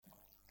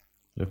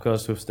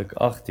Lukas hoofstuk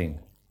 18.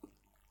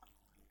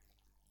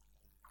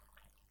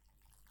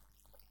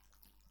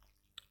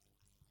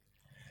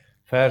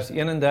 Vers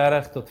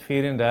 31 tot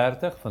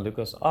 34 van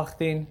Lukas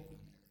 18.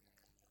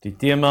 Die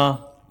tema,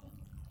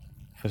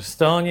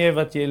 verstaan jy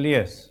wat jy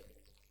lees?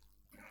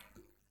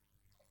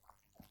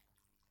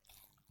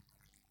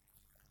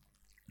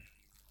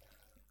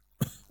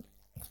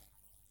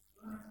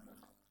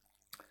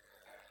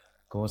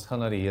 Kom ons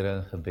gaan na die Here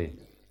in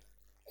gebed.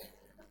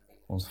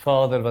 Ons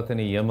Vader wat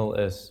in die hemel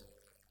is,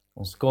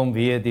 ons kom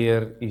weer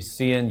deur u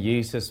Seun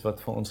Jesus wat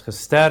vir ons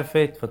gesterf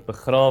het, wat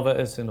begrawe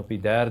is en op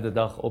die 3de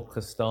dag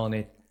opgestaan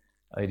het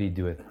uit die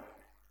dood.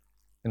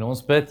 En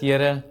ons bid,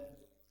 Here,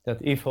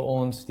 dat u vir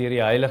ons deur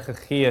die Heilige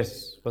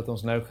Gees wat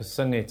ons nou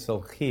gesing het sal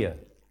gee.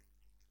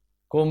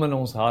 Kom in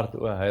ons hart,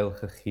 o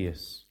Heilige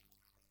Gees.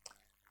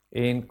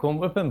 En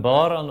kom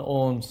openbaar aan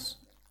ons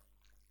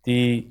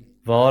die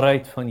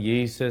waarheid van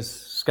Jesus,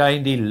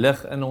 skyn die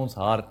lig in ons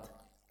hart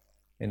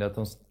en dat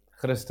ons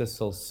Christus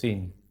sal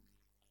sien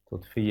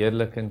tot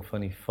verheerliking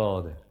van die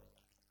Vader.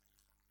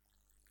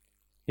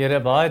 Here,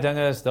 baie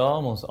dinge is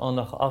daar om ons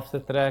aandag af te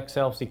trek,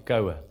 selfs die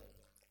koue.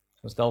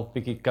 Ons dalk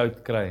bietjie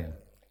koud kry.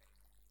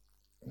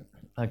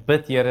 Ek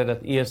bid, Here,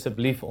 dat u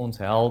asseblief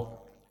ons help,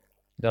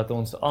 dat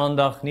ons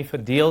aandag nie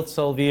verdeeld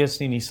sal wees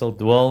nie sal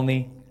dwaal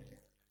nie,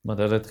 maar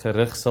dat dit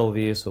gerig sal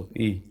wees op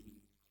u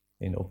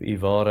en op u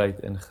waarheid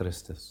in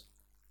Christus.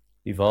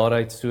 Die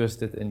waarheid soos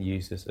dit in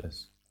Jesus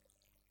is.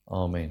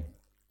 Amen.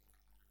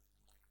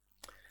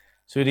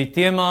 So die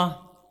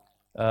tema,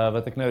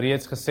 wat ek nou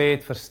reeds gesê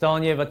het,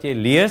 verstaan jy wat jy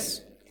lees?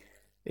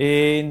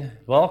 En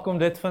waar kom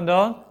dit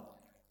vandaan?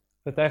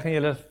 Party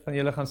van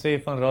julle gaan sê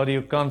van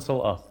Radio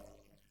Kansel af.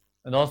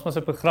 En daar's mos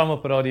 'n program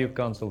op Radio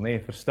Kansel,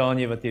 nee, verstaan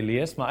jy wat jy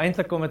lees? Maar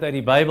eintlik kom dit uit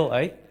die Bybel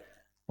uit.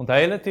 Onthou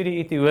julle toe die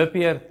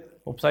Ethiopiër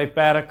op sy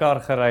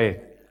perdekar gery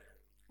het?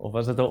 Of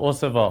was dit 'n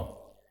ossewa?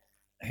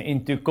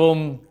 En toe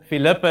kom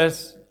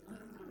Filippus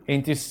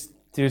en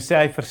toe sê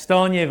hy,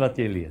 verstaan jy wat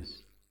jy lees?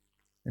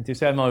 En toe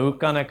sê hy, maar hoe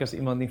kan ek as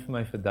iemand nie vir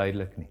my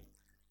verduidelik nie?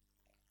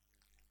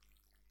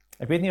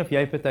 Ek weet nie of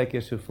jy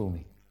partykeer so voel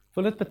nie.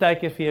 Voel dit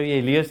partykeer vir jou,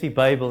 jy lees die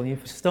Bybel en jy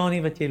verstaan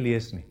nie wat jy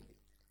lees nie.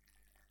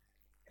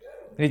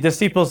 En die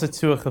disippels het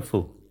so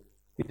gevoel.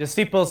 Die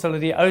disippels hulle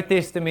die Ou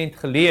Testament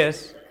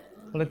gelees,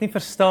 hulle het nie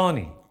verstaan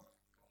nie.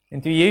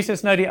 En toe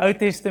Jesus nou die Ou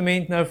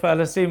Testament nou vir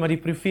hulle sê, maar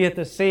die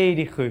profete sê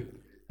die goed,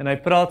 en hy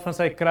praat van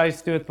sy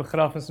kruisdood,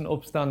 begrafnis en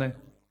opstanding,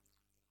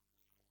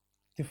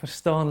 toe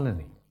verstaan hulle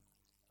nie.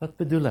 Wat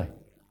bedoel hy?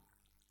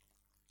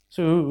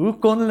 So hoe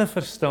kon hulle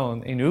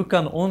verstaan, en hoe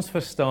kan ons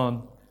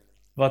verstaan,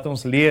 wat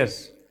ons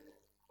lees,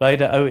 by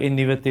die Ou en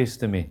Nuwe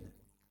Testament?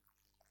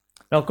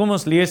 Nou kom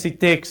ons lees die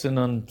teks, en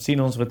dan sien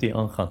ons wat hier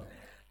aangaan.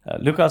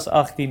 Lukas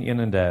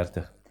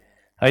 18:31.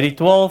 Hy het die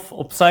 12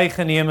 op sy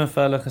geneem en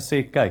vir hulle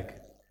gesê,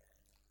 kyk,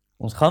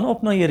 ons gaan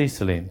op na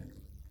Jerusalem,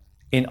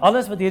 en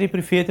alles wat deur die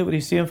profete oor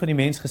die Seun van die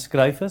mens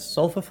geskryf is,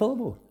 sal vervul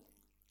word.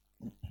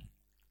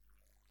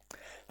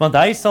 Want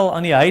hy sal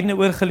aan die heidene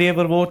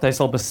oorgelewer word, hy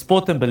sal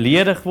bespot en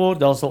beledig word,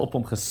 daar sal op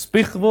hom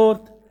gespieg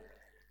word,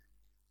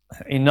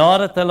 en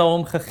nadat hulle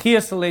hom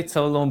gegeesel het,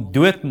 sal hulle hom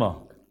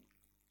doodmaak.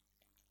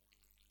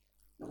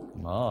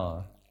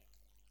 Maar,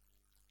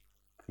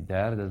 die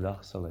 3de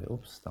dag sal hy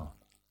opstaan.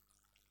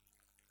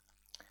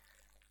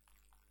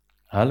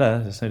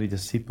 Hulle, dis nou die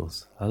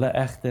disippels, hulle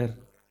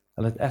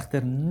het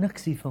egter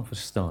niks hiervan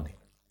verstaan nie.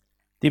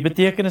 Die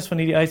betekenis van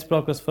hierdie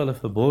uitspraak was vir hulle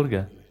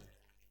verborge,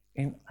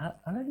 en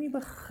hulle het nie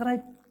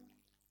begryp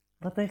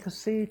wat hy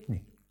gesê het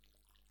nie.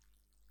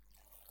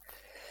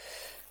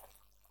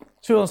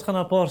 So, ons gaan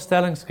na 'n paar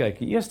stellings kyk.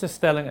 Die eerste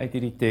stelling uit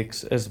hierdie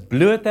teks is,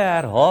 blote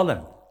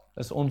herhaling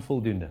is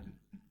onvoldoende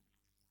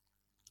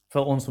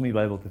vir ons om die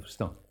Bybel te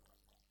verstaan.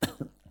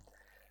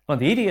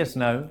 Want hierdie is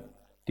nou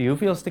die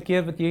hoeveelste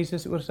keer wat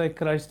Jesus oor sy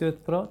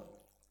kruisdood praat?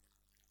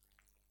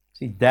 Dis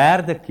die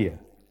 3de keer.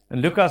 In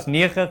Lukas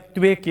 9,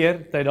 2 keer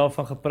het hy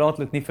daarvan gepraat,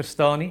 hulle het nie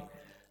verstaan nie.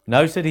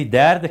 Nou is dit die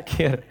 3de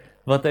keer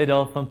wat hy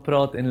daarvan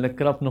praat en hulle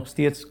krap nog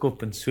steeds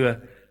kop en so.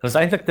 Hulle is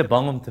eintlik te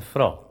bang om te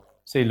vra,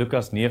 sê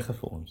Lukas 9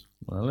 vir ons.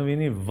 Maar hulle weet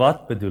nie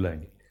wat bedoel hy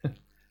nie.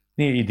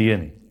 Nie 'n idee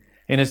nie.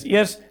 En dis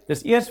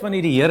eers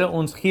wanneer die Here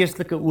ons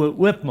geestelike oë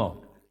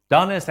oopmaak,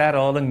 dan is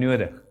herhaling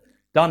nodig.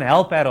 Dan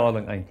help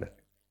herhaling eintlik.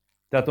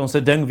 Dat ons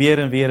 'n ding weer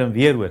en weer en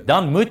weer hoor.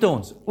 Dan moet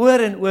ons oor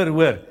en oor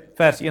hoor,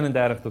 vers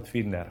 31 tot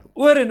 34.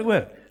 Oor en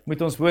oor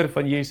moet ons hoor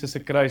van Jesus se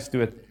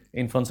kruisdood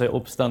en van sy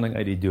opstanding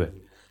uit die dood.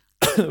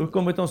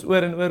 Hoekom moet ons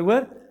oor en oor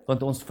hoor?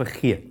 Want ons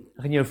vergeet.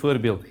 Ek gaan jou 'n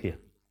voorbeeld gee.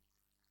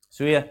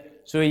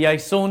 So jy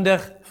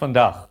sondig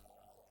vandag.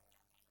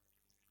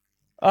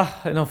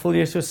 En dan voel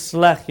jy so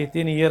sleg, jy het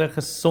teen die Here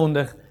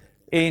gesondig,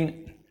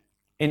 en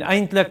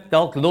eintlik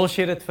dalk los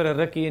jy dit vir 'n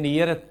rukkie, en die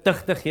Here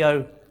tugtig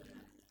jou,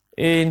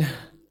 en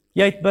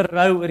jy het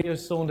berou oor jou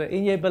sonde,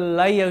 en jy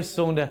bely jou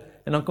sonde,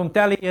 en dan kom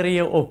tel die Here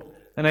jou op,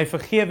 en hy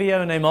vergewe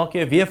jou, en hy maak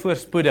jou weer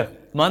voorspoedig.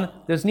 Man,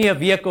 dis nie 'n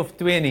week of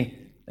 2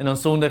 nie, en dan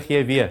sondig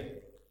jy weer.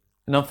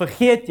 En dan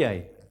vergeet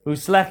jy hoe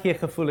sleg jy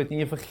gevoel het, en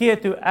jy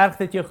vergeet hoe erg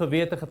dit jou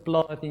gewete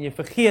gepla het, en jy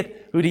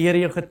vergeet hoe die Here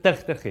jou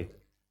getugtig het.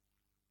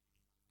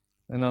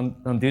 En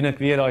dan doen ek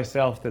weer daai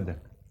selfde ding.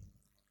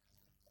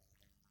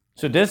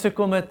 So dis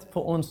hoekom dit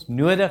vir ons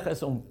nodig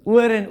is om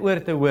oor en oor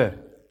te hoor,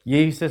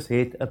 Jesus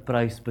het 'n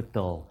prys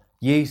betaal.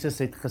 Jesus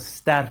het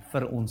gesterf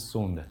vir ons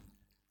sonde,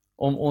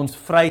 om ons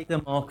vry te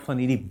maak van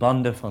hierdie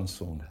bande van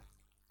sonde.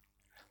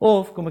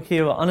 Of, kom ek gee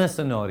jou 'n ander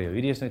scenario,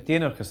 hierdie is nou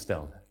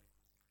teenoorgestelde.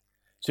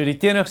 So die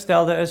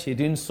teenoorgestelde is, jy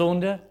doen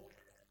sonde,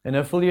 en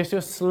nou voel jy so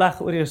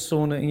sleg oor jou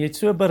sonde, en jy het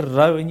so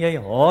berou, en jy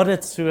haat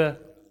dit so,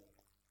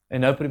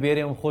 en nou probeer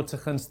jy om God se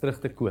guns terug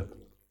te koop.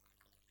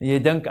 En jy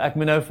dink, ek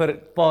moet nou vir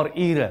 'n paar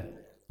ure,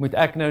 moet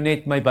ek nou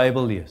net my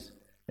Bybel lees.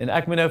 En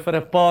ek moet nou vir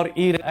 'n paar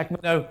ure, ek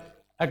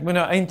moet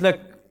nou eintlik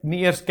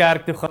nie eers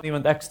kerk toe gaan nie,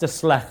 want ek's te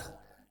sleg.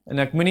 En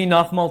ek moet nie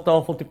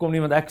nagmaaltafel toe kom nie,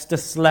 want ek's te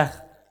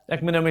sleg.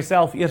 Ek moet nou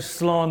myself eers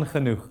slaan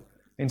genoeg,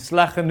 en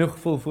sleg genoeg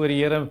voel voor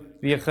die Here,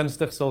 wie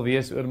gunstig sal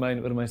wees oor my,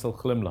 en oor my sal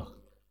glimlag.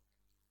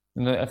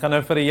 En ek gaan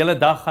nou vir 'n hele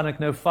dag, gaan ek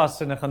nou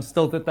vas, en ek gaan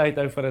stilte tyd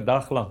hou vir 'n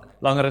dag lang,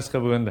 langer as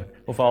gewoonlik,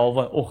 of 'n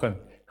halwe oggend,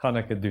 gaan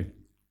ek dit doen.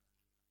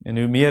 En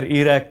hoe meer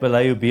ure ek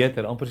bely, hoe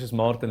beter, amper soos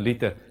Martin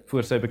Luther,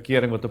 voor sy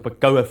bekering, wat op 'n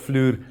koue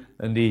vloer,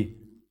 in die,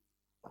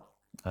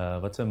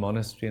 wat is 'n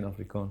monastery in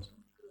Afrikaans?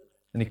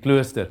 In die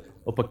klooster,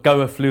 op 'n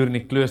koue vloer in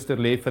die klooster,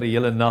 lê vir 'n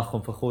hele nag,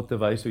 om vir God te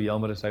wys, hoe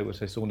jammer is hy oor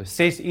sy sonde.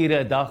 6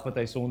 ure 'n dag, wat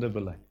hy sonde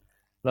bely.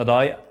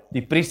 Laat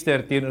die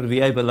priester, teenoor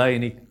wie hy bely,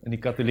 in die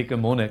katholieke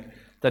monnik,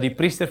 dat die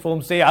priester vir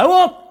hom sê,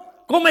 hou op,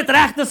 kom met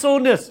regte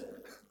sondes,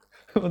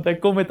 want hy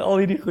kom met al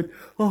hierdie goed,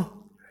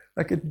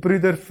 ek het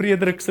broeder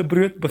Frederik se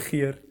brood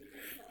begeer.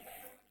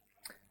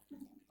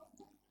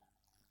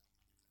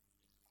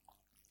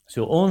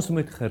 So ons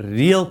moet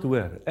gereeld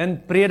hoor,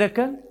 in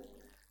prediking,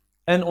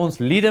 in ons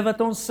liede wat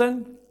ons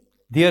sing,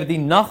 deur die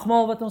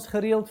nagmaal wat ons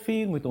gereeld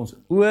vier, moet ons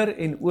oor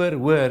en oor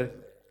hoor,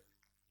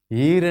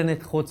 hierin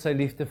het God sy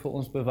liefde vir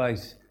ons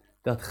bewys,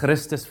 dat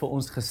Christus vir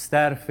ons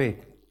gesterf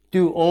het,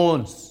 toe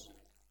ons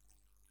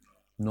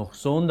nog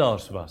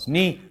sondaars was,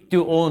 nie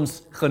toe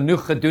ons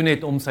genoeg gedoen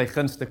het om sy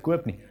guns te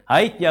koop nie.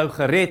 Hy het jou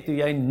gered, toe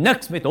jy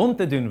niks met hom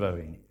te doen wou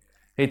hê nie.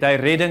 Het hy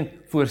redding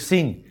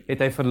voorsien, het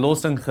hy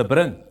verlossing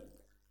gebring.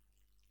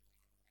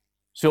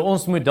 So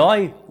ons moet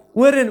daai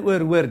oor en oor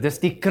hoor, dis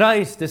die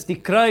kruis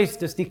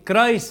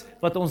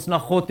wat ons na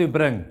God toe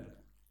bring,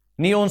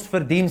 nie ons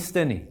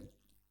verdienste nie.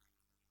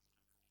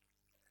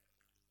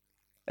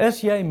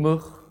 Is jy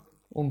moeg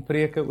om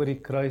preke oor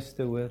die kruis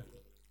te hoor?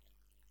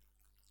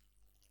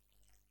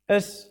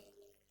 Is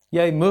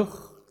jy moeg,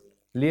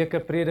 leuke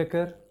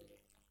prediker,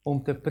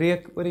 om te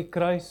preek oor die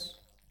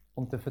kruis,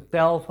 om te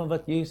vertel van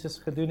wat Jesus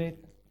gedoen het?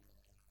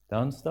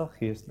 Dan's daar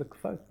geestelik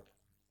fout.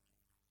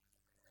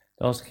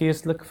 Daar's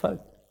geestelik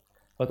fout.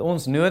 Wat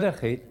ons nodig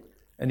het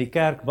in die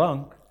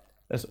kerkbank,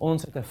 is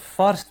ons het 'n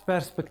vars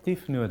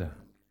perspektief nodig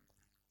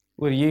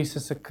oor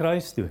Jesus se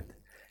kruisdood.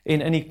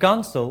 En in die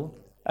kansel,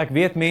 ek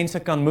weet mense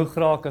kan moeg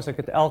raak as ek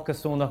dit elke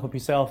Sondag op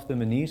dieselfde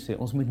manier sê.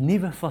 Ons moet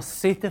nuwe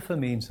fasette vir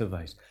mense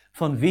wys,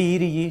 van wie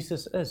hierdie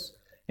Jesus is,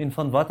 en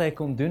van wat hy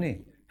kom doen het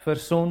vir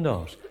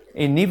sondaars.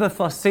 En nuwe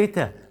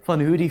fasette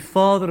van hoe die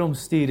Vader hom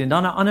stuur, en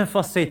dan 'n ander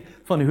faset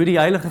van hoe die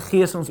Heilige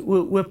Gees ons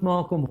oë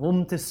oopmaak om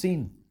hom te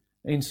sien,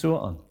 en so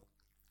aan.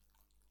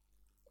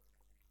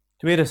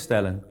 Tweede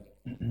stelling,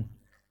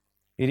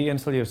 hierdie een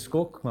sal jou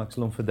skok, maar ek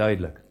sal hom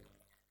verduidelik.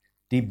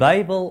 Die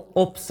Bybel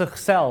op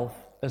sigself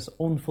is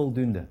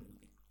onvoldoende.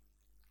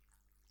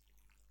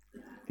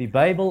 Die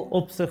Bybel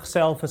op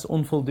sigself is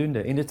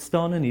onvoldoende, en dit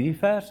staan in hierdie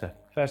verse,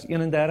 vers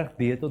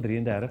 31b tot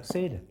 33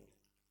 sê dit.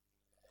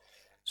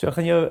 So ek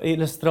gaan jou 'n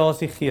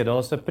illustrasie gee,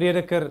 daar's 'n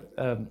prediker,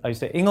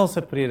 hy's 'n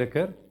Engelse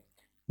prediker,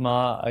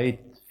 maar hy het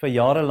vir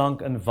jare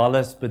lank in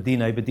Wallis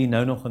bedien, hy bedien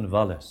nou nog in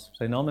Wallis.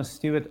 Sy naam is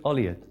Stuart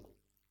Elliott.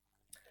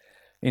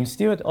 En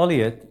Stuart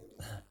Elliott,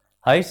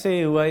 hy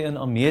sê hoe hy in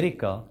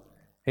Amerika,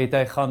 het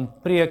hy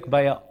gaan preek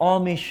by 'n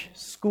Amish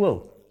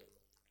skool.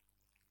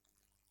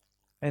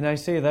 En hy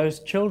sê,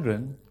 those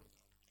children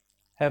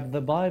have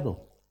the Bible.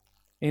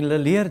 En hulle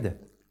leer dit.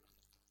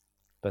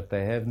 But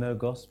they have no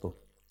gospel.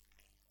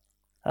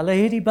 Hulle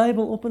het die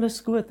Bybel op hulle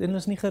skoot en hulle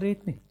is nie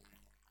gered nie.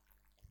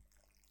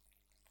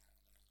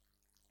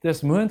 Dit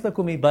is moontlik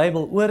om die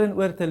Bybel oor en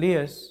oor te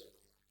lees,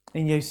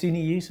 en jy sien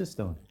nie Jesus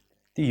daar nie.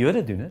 Die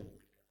Jode doen dit.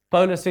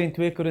 Paulus sê in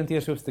 2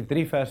 Korintiërs hoofstuk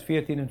 3 vers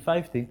 14 en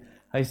 15,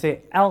 hy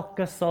sê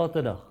elke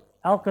Saterdag,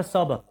 elke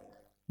Sabbat,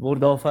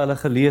 word daar vir hulle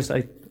gelees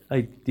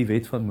uit die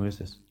wet van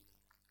Moses.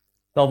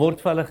 Daar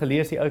word vir hulle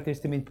gelees die Ou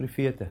Testament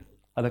profete.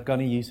 Hulle kan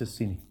nie Jesus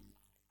sien nie.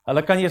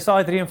 Hulle kan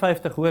Jesaja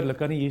 53 hoor, hulle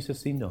kan nie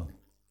Jesus sien daar nie.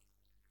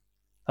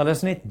 Hulle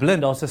is net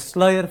blind, daar's 'n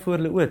sluier voor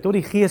hulle oë, tot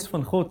die Gees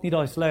van God nie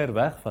daai sluier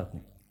wegvat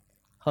nie.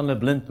 Gaan hulle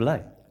blind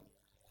bly.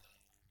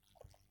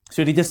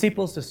 So die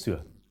disippels is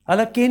so.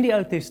 Hulle ken die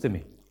Ou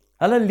Testament.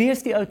 Hulle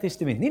lees die Ou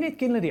Testament. Nie net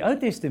ken hulle die Ou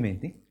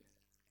Testament nie.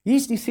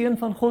 Hier's die Seun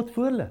van God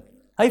voor hulle.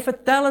 Hy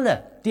vertel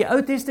hulle, die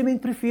Ou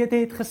Testament profete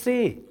het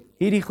gesê,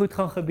 hierdie goed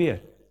gaan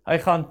gebeur. Hy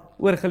gaan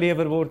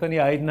oorgelewer word aan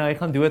die heidene, hy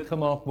gaan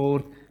doodgemaak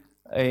word,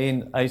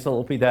 en hy sal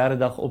op die 3de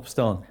dag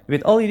opstaan. Jy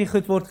weet, al hierdie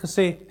goed word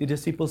gesê, die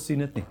disippels sien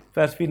dit nie.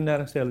 Vers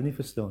 34 sê, hulle nie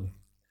verstaan nie.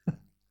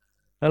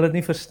 Hulle het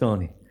nie verstaan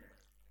nie.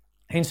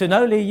 En so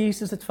nou lê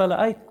Jesus dit vir hulle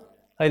uit.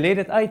 hy lê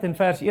dit uit in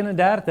vers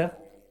 31,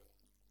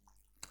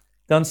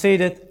 dan sê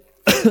dit,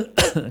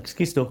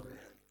 ekskuus tog,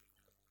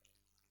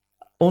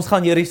 ons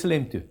gaan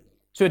Jerusalem toe.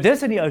 So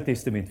dis in die Ou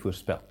Testament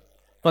voorspel.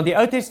 Want die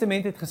Ou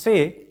Testament het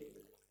gesê,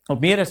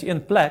 op meer as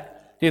een plek,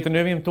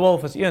 Deuteronomium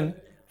 12 is een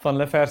van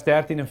hulle vers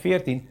 13 en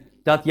 14,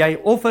 dat jy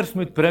offers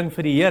moet bring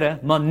vir die Here,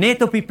 maar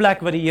net op die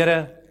plek wat die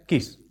Here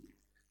kies.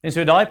 En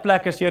so daai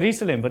plek is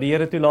Jerusalem, wat die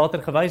Here toe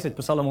later gewys het,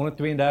 Psalm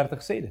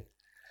 132 sê dit.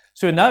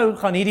 So nou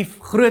gaan hierdie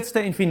grootste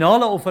en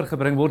finale offer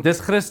gebring word, dis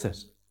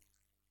Christus.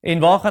 En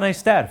waar gaan hy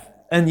sterf?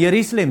 In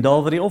Jerusalem,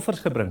 daar waar die offers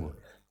gebring word.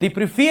 Die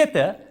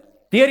profete,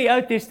 deur die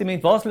Ou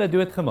Testament, waar is hulle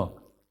doodgemaak?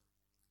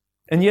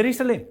 In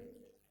Jerusalem.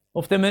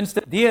 Of ten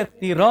minste, deur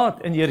die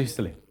raad in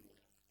Jerusalem,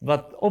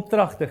 wat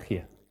opdragte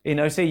gee. En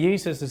nou sê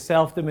Jesus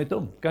dieselfde met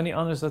hom. Kan nie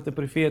anders dat 'n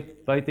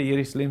profeet buite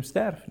Jerusalem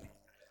sterf nie.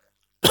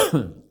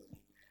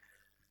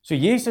 So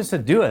Jesus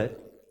se dood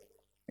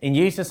en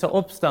Jesus se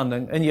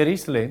opstanding in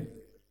Jerusalem,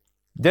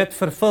 dit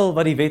vervul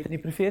wat die wet en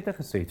die profete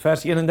gesê het.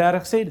 Vers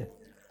 31 sê dit.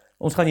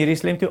 Ons gaan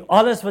Jerusalem toe,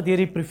 alles wat deur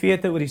die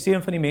profete oor die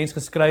seun van die mens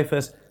geskryf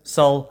is,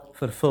 sal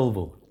vervul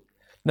word.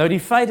 Nou die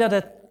feit dat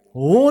dit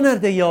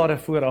honderde jare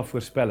vooraf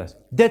voorspel is,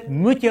 dit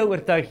moet jou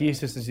oortuig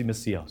Jesus is die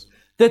Messias.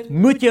 Dit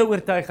moet jou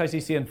oortuig hy is die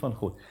seun van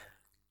God.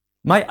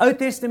 My Ou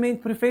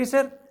Testament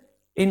professor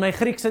en my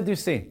Griekse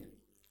dosent,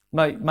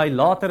 my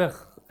latere,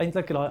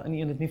 eintlik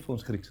die een het nie vir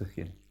ons Grieks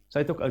gegee nie. Sy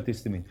het ook Ou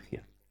Testament gegee.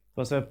 Het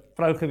was 'n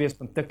vrou gewees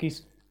van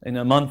Tikkies en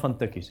 'n man van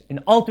Tikkies.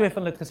 En albei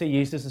van hulle het gesê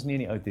Jezus is nie in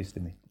die Ou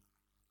Testament.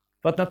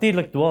 Wat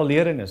natuurlik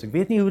dwaallering is. Ek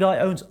weet nie hoe daai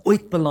ouens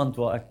ooit beland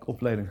waar ek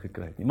opleiding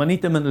gekry het nie, maar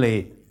nietemin lê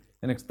het.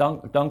 En ek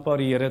dankbaar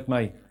die Here het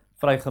my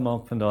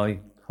vrygemaak van daai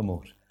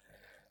gemors.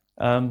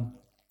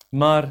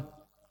 Maar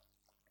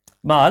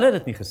hulle het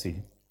dit nie gesien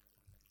nie.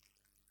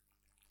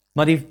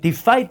 Maar die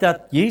feit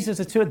dat Jesus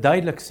het so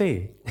duidelik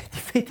sê,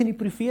 die wet en die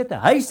profete,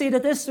 hy sê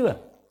dit is so.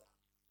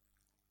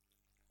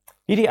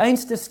 Hierdie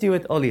einste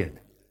Stuart Olliott,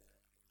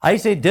 hy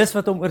sê dis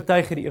wat hom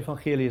oortuig het die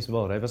evangelie is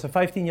waar. Hy was 'n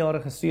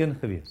 15-jarige seun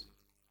gewees.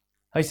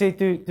 Hy sê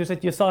toe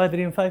sit Jesaja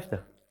 53.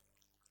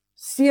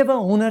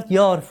 700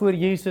 jaar voor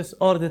Jesus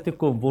aarde toe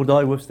kom, word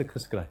daai hoofstuk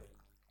geskryf.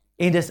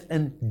 En dis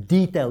in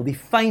detail, die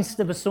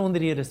fynste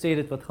besonderhede sê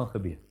dit wat gaan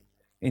gebeur.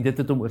 En dit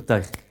het hom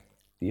oortuig,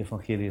 die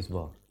evangelie is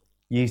waar.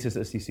 Jesus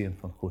is die seun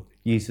van God.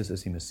 Jesus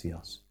is die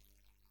Messias.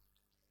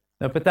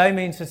 Nou party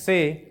mense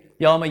sê,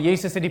 ja, maar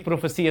Jesus het die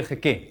profeseë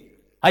geken.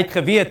 Hy het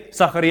geweet,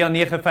 Sagaria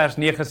 9 vers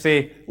 9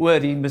 sê,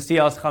 die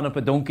Messias gaan op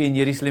 'n donkie in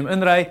Jerusalem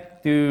inry,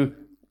 toe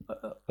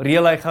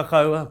reël hy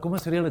gou, kom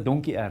ons reël 'n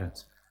donkie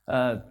ergens.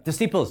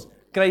 Disciples,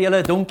 kry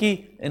julle 'n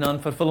donkie en dan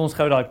vervul ons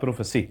gou daai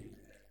profesie.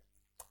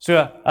 So,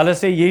 hulle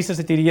sê Jesus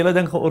het hierdie hele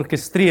ding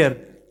georkestreer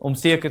om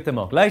seker te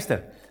maak.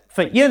 Luister,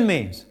 vir een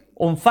mens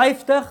om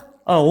 50,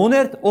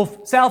 100 of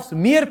selfs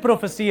meer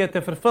profesieë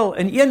te vervul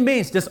in een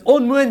mens, dis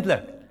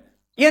onmoontlik.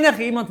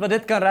 Enige iemand wat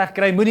dit kan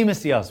regkry, moet die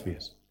Messias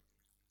wees.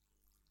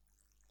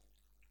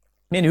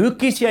 En hoe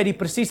kies jy die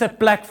presiese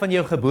plek van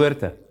jou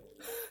geboorte?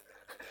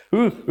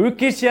 Hoe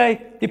kies jy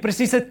die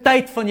presiese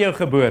tyd van jou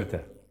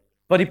geboorte?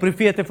 Wat die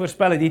profete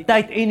voorspel het, die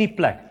tyd en die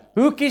plek.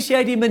 Hoe kies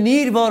jy die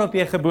manier waarop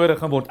jy gebore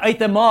gaan word?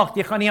 Uit 'n maagd,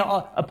 jy gaan nie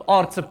 'n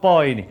aardse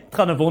pa hê nie. Dit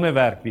gaan 'n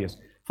wonderwerk wees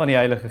van die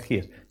Heilige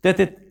Gees. Dit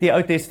het die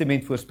Ou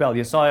Testament voorspel.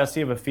 Jesaja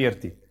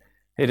 7:14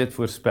 het dit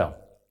voorspel.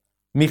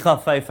 Micha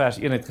 5 vers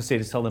 1 het gesê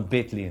dit sal in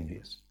Bethlehem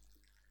wees.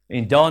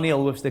 En Daniël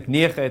hoofstuk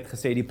 9 het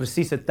gesê die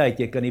presiese tyd,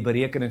 jy kan die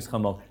berekenings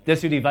gaan maak.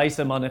 Dis hoe die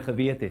wyse manne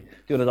geweet het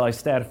toe hulle daai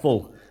ster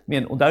volg.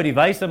 Onthou die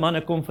wyse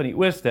manne kom van die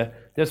ooste,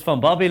 dis van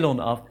Babylon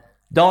af.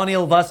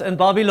 Daniël was in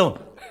Babylon.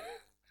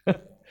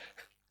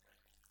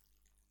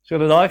 So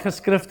hulle daai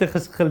geskrifte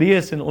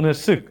gelees en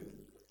ondersoek.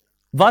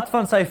 Wat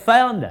van sy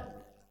vyande?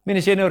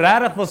 As jy nou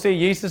regtig wil sê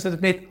Jesus het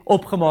dit net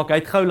opgemaak, hy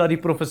het gou laat die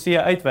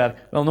profeseë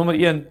uitwerk. Wel nommer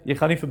 1, jy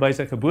gaan nie verby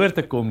sy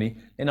geboorte kom nie.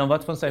 En dan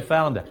wat van sy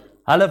vyande?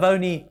 Hulle wou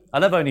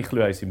nie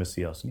glo hy is die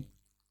Messias nie.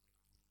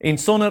 En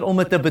sonder om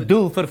dit te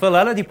bedoel, vervul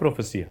hulle die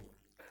profeseë.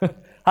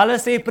 Hulle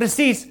sê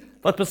presies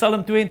wat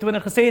Psalm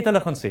 22 gesê het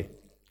hulle gaan sê.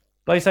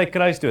 By sy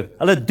kruisdood.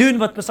 Hulle doen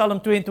wat Psalm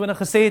 22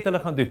 gesê het hulle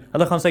gaan doen.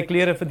 Hulle gaan sy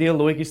klere verdeel,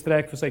 loetjies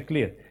trek vir sy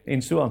kleed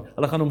en so aan.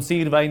 Hulle gaan hom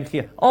suurwyn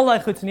gee. Al daai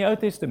goeds in die Ou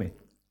Testament.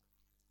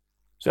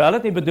 So hulle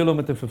het nie bedoel om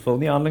dit te vervul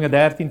nie. Handelinge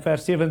 13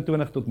 vers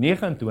 27 tot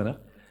 29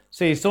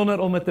 sê sonder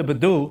om dit te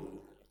bedoel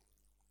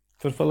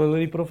vervul hulle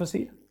die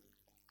profeseë.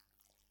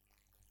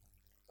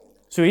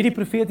 So hierdie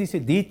profetiese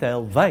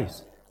detail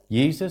wys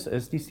Jesus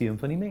is die seun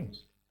van die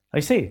mens.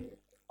 Hy sê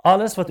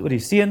alles wat oor die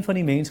seun van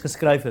die mens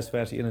geskryf is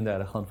vers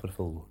 31 gaan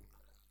vervul word.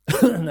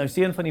 Nou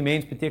seun van die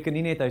mens beteken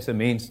nie net hy's 'n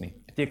mens nie.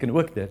 Beteken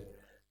ook dit,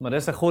 maar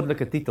dis 'n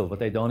goddelike titel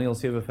wat uit Daniël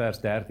 7 vers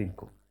 13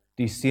 kom.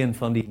 Die seun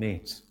van die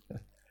mens.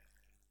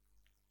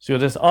 So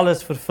dis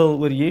alles vervul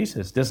oor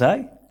Jesus, dis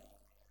hy.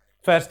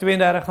 Vers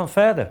 32 gaan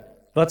verder.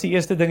 Wat is die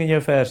eerste ding in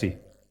jou versie?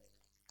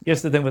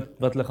 Eerste ding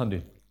wat hulle gaan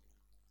doen?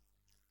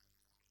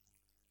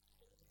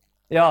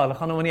 Ja, hulle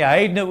gaan hom aan die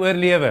heidene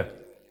oorlewer.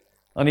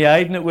 Aan die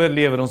heidene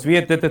oorlewer. Ons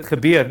weet dit het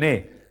gebeur,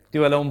 nê?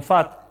 Toe hulle hom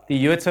vat, die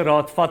Joodse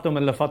raad vat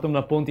hom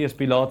na Pontius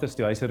Pilatus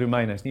toe. Hy's 'n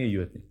Romein, hy's nie 'n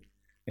Jood nie.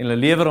 En hulle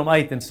lewer hom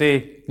uit en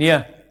sê, nee,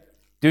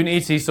 doen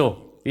iets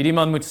hierso. Hierdie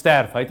man moet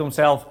sterf. Hy het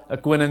homself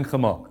 'n koning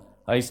gemaak.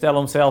 Hy stel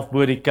homself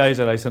bo die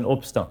keiser, hy's in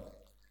opstand.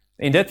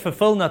 En dit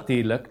vervul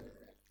natuurlik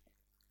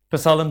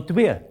Psalm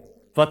 2,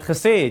 wat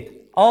gesê het,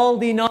 al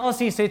die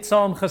nasies het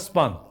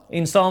saamgespan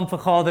en saam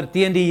vergader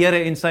teen die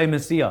Here en sy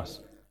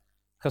Messias.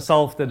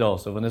 Gesalfde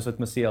daarso, want dis wat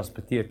Messias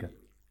beteken.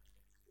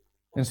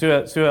 En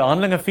so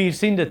Handelinge 4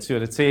 sien dit so,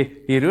 dit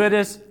sê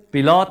Herodes,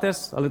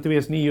 Pilatus, hulle twee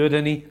is nie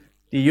Jode nie,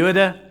 die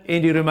Jode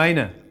en die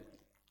Romeine.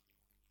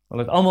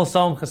 Hulle het almal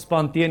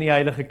saamgespan teen die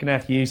heilige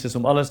knegt Jesus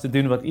om alles te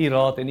doen wat u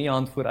raad en u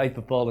hand vooruit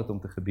bepaal het om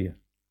te gebeur.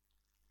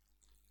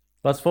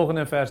 Wat's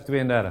volgende in vers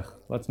 32?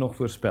 Wat's nog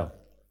voorspel?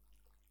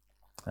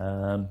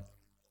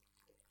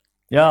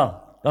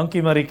 Ja,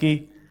 dankie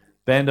Marikie,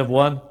 Band of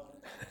One.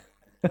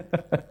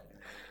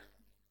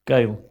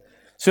 Kyle.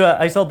 So,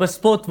 hy sal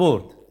bespot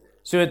word.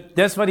 So,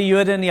 dis wat die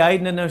Jode en die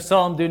heidene nou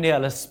saam doen,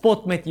 hulle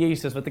spot met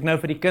Jesus, wat ek nou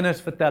vir die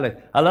kinders vertel het.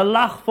 Hulle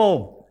lag vir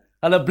hom.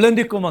 Hulle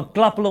blindekom en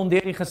klap hulle om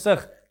deur die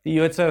gesig, die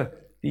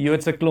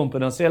Joodse klomp,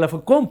 en dan sê hulle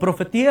van, kom,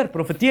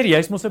 profeteer, jy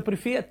is mos 'n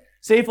profeet,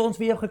 sê vir ons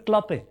wie jou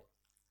geklap het.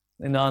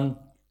 En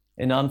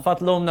dan vat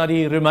hulle hom na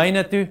die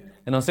Romeine toe,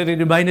 en dan sê die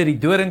Romeine die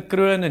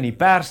doringkroon en die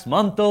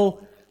persmantel,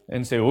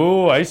 en sê,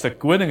 hy's 'n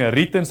koning, 'n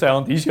riet in sy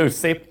hand, hier's jou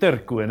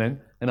scepter, koning,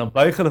 en dan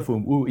buig hulle vir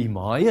hom, u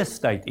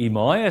majesteit,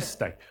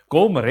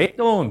 kom, red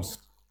ons.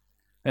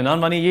 En dan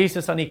wanneer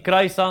Jesus aan die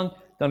kruis hang,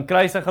 dan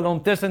kruisig hulle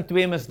hom tussen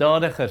twee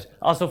misdadigers,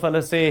 asof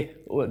hulle sê,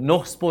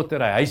 nog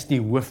spottery, hy's die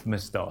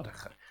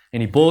hoofmisdadiger. En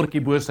die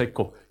bordjie bo sy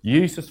kop,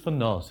 Jesus van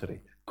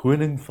Nasaret,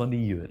 koning van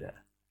die Jode.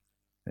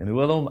 En hoe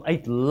hulle hom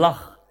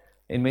uitlag,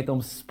 en met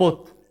hom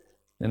spot,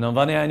 en dan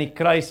wanneer hy aan die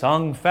kruis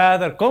hang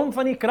verder, kom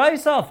van die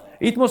kruis af,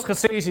 hy het mos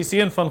gesê, is die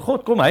seun van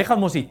God, kom, hy gaan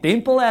mos die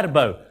tempel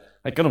herbou,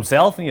 hy kan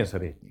homself nie eens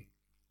red nie.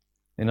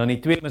 En dan die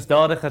twee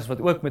misdadigers wat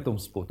ook met hom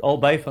spot,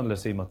 albei van hulle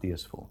sê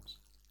Matteus vir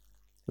ons,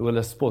 hoe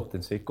hulle spot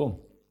en sê, kom,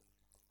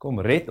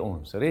 red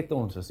ons,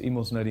 as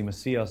iemand nou die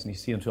Messias en die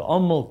seun, so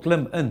almal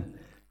klim in,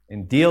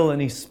 en deel in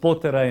die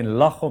spottery en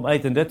lag hom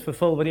uit, en dit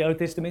vervul wat die Ou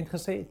Testament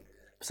gesê het,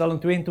 Psalm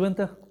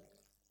 22,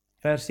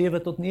 vers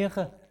 7 tot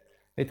 9,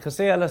 het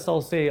gesê, hulle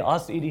sal sê,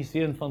 as u die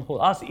seun van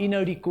God, as u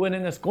nou die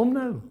koning is, kom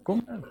nou,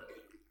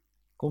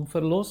 kom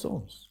verlos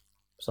ons,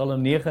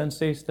 Psalm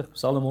 69,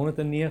 Psalm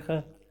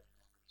 109,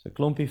 so 'n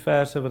klompie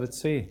verse wat dit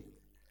sê,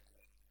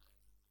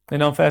 en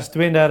dan vers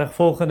 32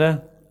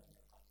 volgende,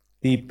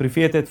 die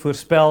profeet het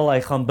voorspel,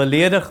 hy gaan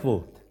beledig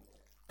word,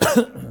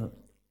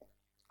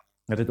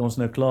 dat het ons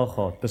nou klaar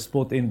gehad,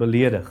 bespot en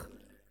beledig,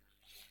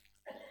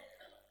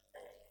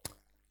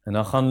 en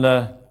dan gaan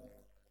hulle,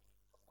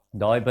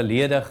 daai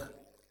beledig,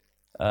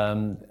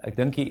 ek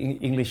dink die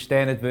English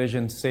Standard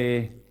Version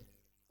sê,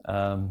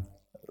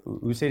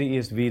 hoe sê die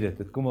ESV dit?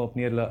 Dit kom op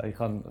neer, hy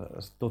gaan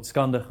tot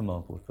skande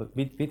gemaak word.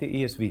 Weet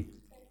die ESV?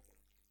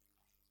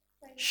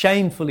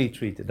 Shamefully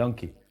treated,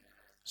 dankie.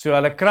 So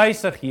hulle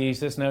kruisig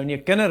Jesus nou in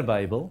jou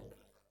kinderbybel,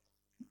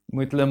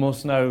 moet hulle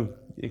mos nou,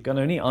 jy kan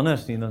nou nie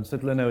anders nie, dan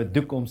sit hulle nou 'n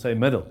doek om sy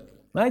middel.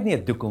 Maar hy het nie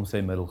 'n doek om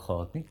sy middel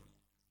gehad nie.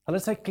 Hulle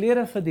het sy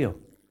klere verdeel.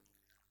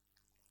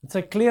 Het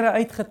sy klere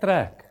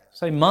uitgetrek.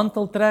 Sy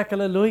mantel trek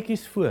hulle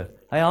loetjies voor.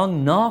 Hy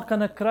hang naak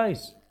aan 'n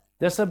kruis.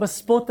 Dis 'n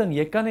bespotting.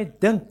 Jy kan net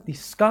dink die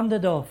skande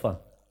daarvan.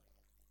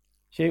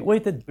 As jy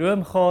ooit 'n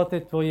droom gehad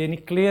het waar jy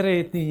nie klere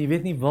het nie, jy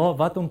weet nie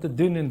wat om te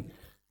doen en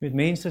met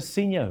mense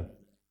sien jou.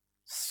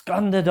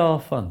 Skande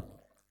daarvan.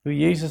 Hoe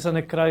Jesus aan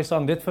 'n kruis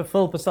hang. Dit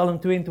vervul Psalm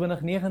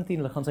 22:19.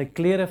 Hulle gaan sy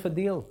klere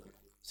verdeel.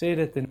 Sê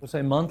dit en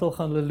sy mantel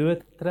gaan hulle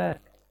lood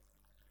trek.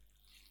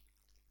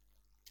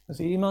 Is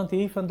iemand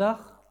hier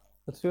vandag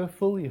wat so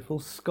voel? Jy voel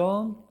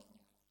skaam?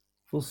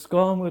 Voel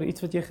skaam oor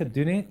iets wat jy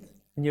gedoen het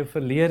in jou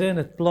verlede en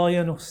dit pla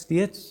jou nog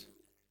steeds?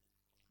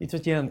 Iets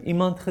wat jy aan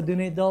iemand gedoen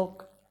het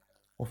dalk?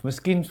 Of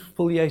miskien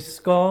voel jy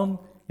skaam,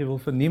 jy wil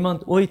vir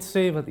niemand ooit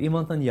sê wat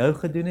iemand aan jou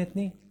gedoen het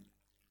nie?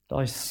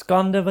 Daai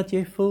skande wat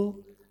jy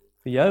voel,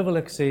 vir jou wil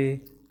ek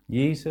sê,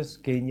 Jesus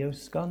ken jou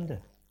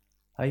skande.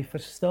 Hy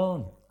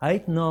verstaan. Hy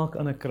het naak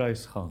aan 'n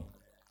kruis gehang.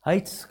 Hy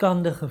het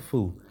skande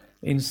gevoel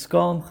en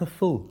skaam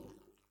gevoel,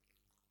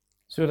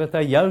 sodat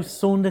hy jou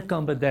sonde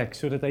kan bedek,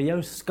 sodat hy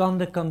jou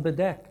skande kan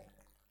bedek.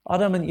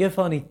 Adam en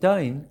Eva in die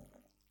tuin,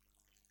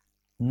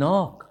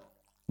 naak,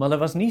 maar hulle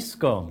was nie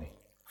skaam nie,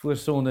 voor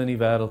sonde in die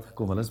wêreld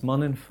gekom, hulle is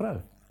man en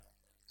vrou,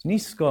 is nie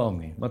skaam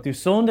nie, maar toe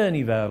sonde in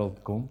die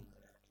wêreld kom,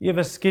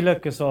 ewe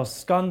skielik is daar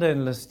skande en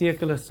hulle steek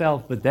hulle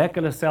self, bedek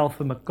hulle self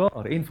vir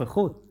mekaar en vir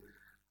God.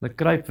 Hulle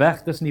kruip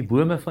weg tussen die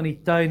bome van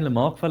die tuin, hulle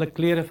maak vir hulle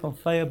klere van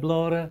vye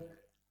blare.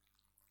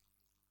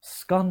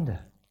 Skande.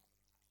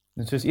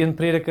 En soos een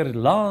prediker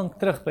lank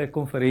terug by 'n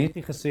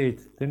konferensie gesê het,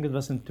 ek dink dit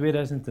was in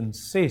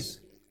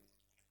 2006,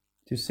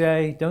 to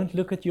say, don't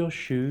look at your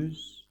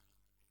shoes,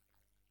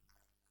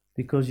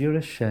 because you're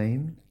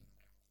ashamed.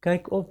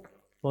 Kyk op,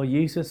 waar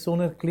Jesus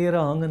sonder klere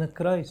hang in 'n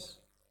kruis.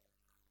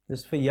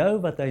 Dis vir jou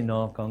wat hy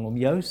naak hang, om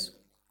jou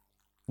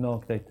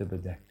naaktheid te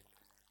bedek.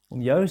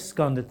 Om jou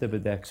skande te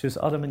bedek, soos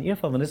Adam en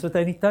Eva, want dis wat hy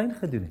in die tuin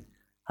gedoen het.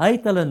 Hy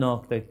het hulle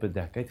naaktheid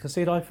bedek. Hy het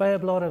gesê, daai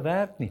vyeblare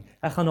werk nie.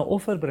 Ek gaan 'n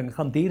offer bring, ek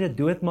gaan diere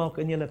doodmaak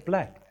in julle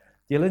plek.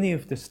 Julle nie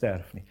hoef te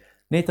sterf nie.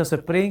 Net as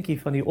 'n prentjie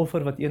van die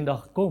offer wat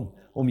eendag kom,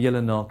 om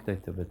julle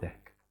naaktheid te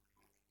bedek.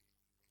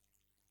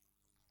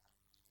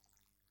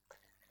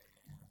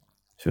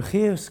 So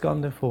gee jou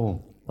skande vir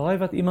hom. Daai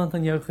wat iemand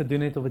aan jou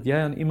gedoen het, of wat jy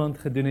aan iemand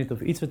gedoen het,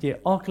 of iets wat jy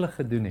aklig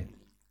gedoen het,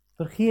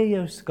 vergee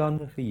jou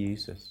skande vir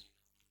Jesus.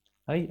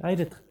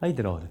 Hy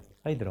dra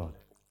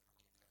dit.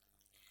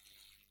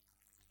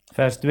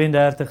 Vers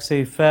 32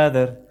 sê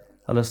verder,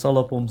 hulle sal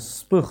op hom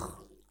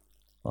spoeg,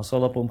 maar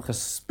sal op hom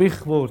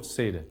gespieg word,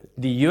 sê dit.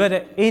 Die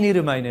Jode en die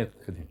Romeine het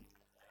dit gedoen.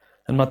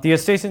 In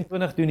Matteus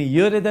 26 doen die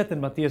Jode dit, en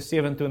Matteus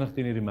 27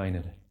 doen die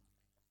Romeine dit.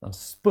 Dan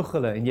spoeg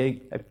hulle, en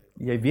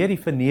jy weet die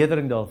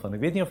vernedering daarvan. Ek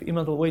weet nie of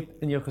iemand al ooit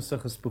in jou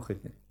gesig gespoeg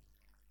het nie.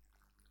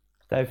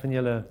 Party van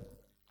julle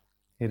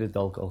het dit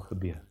dalk al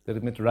gebeur. Dit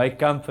het met Ray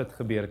Comfort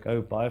gebeur, ek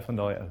hou baie van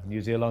daai ou,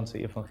 Nieu-Zeelandse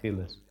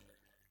evangelis.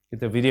 Ek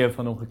het 'n video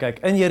van hom gekyk,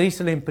 in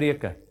Jerusalem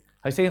preke.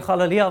 Hy sê in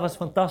Galilea was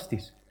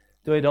fantasties,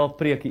 toe hy daar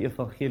preek die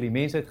evangelie,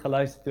 mense het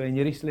geluister toe hy in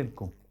Jerusalem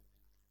kom.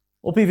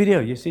 Op die video,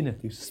 jy sien dit,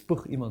 toe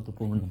spoeg iemand op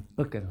hom en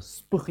pik en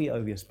spoeg die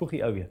ou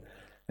weer.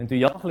 En toe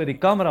jaag hulle die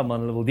kameraman,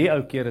 hulle wil die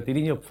ou keer, dat hy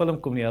nie op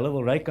film kom nie, hulle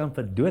wil Ray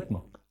Comfort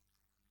doodmaak.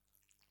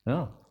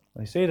 Ja,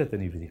 hy sê dit in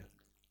die video.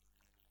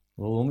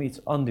 Wil hom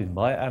iets aandoen,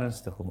 baie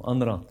ernstig, om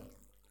aanrand.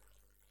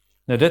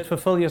 Nou dit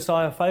vervul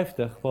Jesaja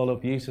 50,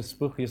 waarop Jesus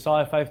spoeg.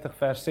 Jesaja 50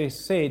 vers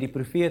 6 sê, die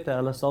profete,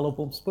 hulle sal op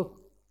hom spoeg.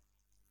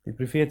 Die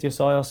profeet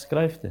Jesaja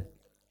skryf dit.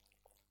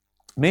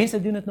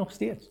 Mense doen dit nog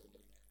steeds.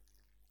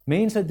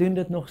 Mense doen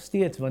dit nog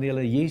steeds, wanneer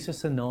hulle Jesus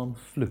se naam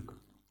vloek.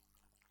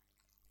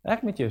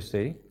 Ek moet jou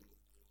sê,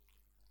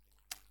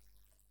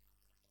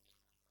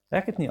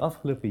 ek het nie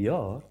afgelope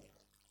jaar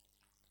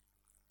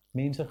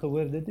mense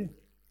gehoor dit doen.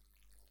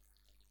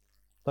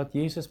 Wat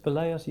Jesus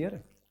bely as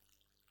Here.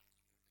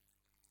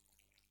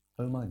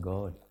 Oh my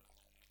God.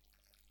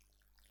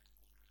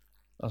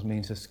 As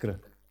mense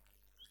skrik.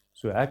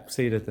 So ek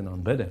sê dit in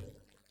aanbidding.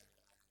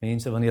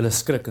 Mense wanneer hulle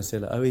skrik en sê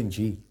hulle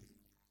OMG.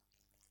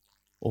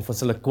 Of as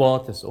hulle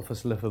kwaad is, of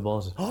as hulle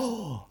verbaas is.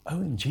 Oh,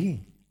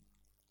 OMG.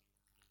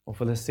 Of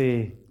hulle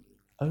sê,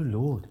 oh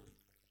Lord.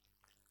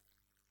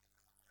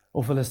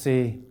 Of hulle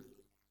sê,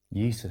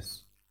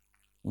 Jesus.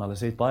 Maar hulle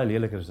sê dit baie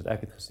leliker as wat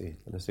ek het gesê.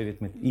 Hulle sê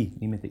dit met I,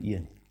 nie met 'n E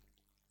nie.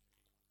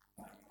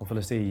 Of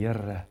hulle sê,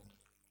 Here.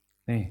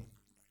 Nee,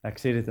 ek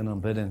sê dit in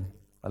aanbidding.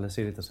 Hulle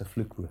sê dit as 'n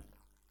vloekwoord.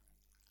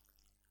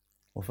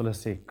 Of hulle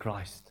sê,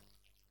 Christ.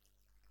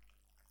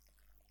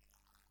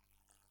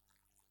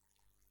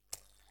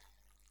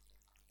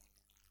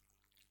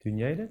 Doen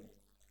jy dit?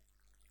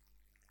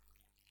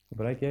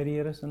 Gebruik jy die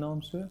Here se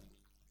naam so?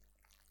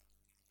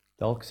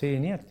 Dalk sê jy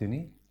nie ek doen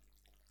nie.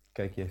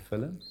 Kyk jy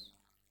films?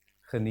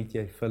 Geniet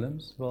jy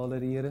films waar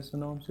hulle die Here se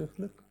naam so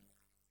vloek?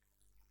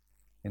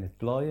 En dit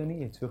pla jou nie,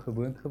 jy het so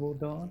gewoond geword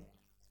daaraan?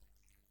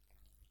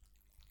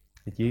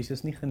 Het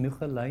Jesus nie genoeg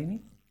gelei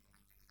nie?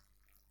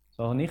 Is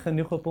daar nie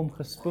genoeg op hom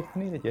gespoeg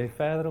nie, dat jy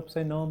verder op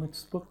sy naam moet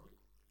spoeg?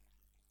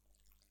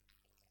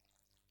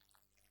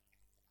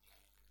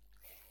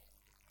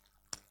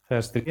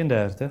 Vers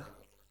 33,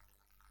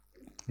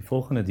 die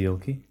volgende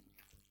deeltjie.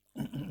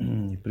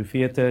 Die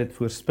profete het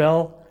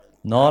voorspel,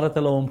 nadat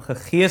hulle hom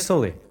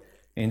gegeesel het.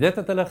 En dit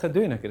het hulle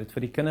gedoen, ek het dit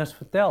vir die kinders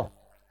vertel.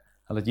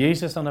 Hulle het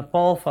Jesus aan 'n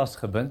paal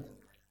vasgebind.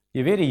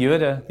 Jy weet die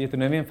Jode,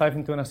 Deuteronomium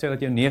 25 sê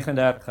dat jy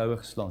 39 houe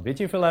geslaan. Weet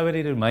jy hoeveel houe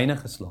die Romeine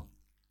geslaan?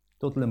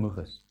 Tot hulle moeg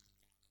is.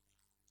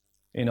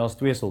 En daar's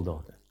 2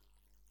 soldate.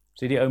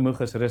 Sê die ou moeg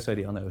is, rus uit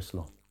die ander ou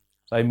slaan.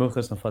 As hy moeg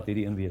is, dan vat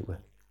hierdie een weer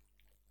oor.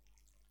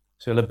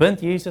 So hulle bind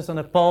Jesus aan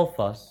 'n paal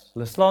vas.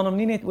 Hulle slaan hom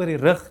nie net oor die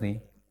rug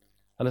nie,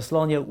 hulle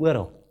slaan jou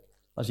oral.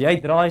 As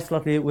jy draai,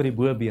 slaat jy oor die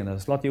bobeen, hulle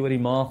slaat jou oor die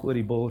maag, oor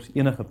die bors,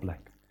 enige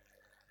plek.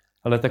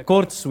 Hulle het 'n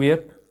kort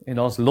sweep en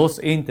daar's los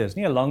entes,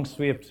 nie 'n lang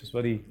sweep soos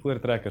wat die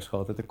voortrekkers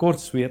gehad het. 'n Kort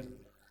sweep,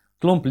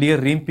 klomp leer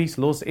riempies,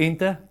 los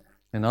ente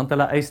en dan het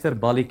hulle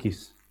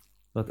ysterballetjies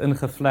wat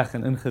ingevleg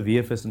en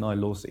ingeweef is in daai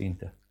los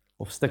ente,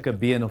 of stukke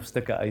been of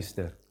stukke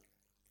yster.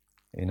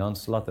 En dan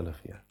slat hulle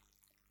vir jou.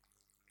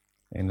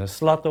 En hulle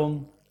slat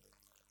hom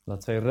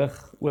dat sy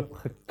rug oop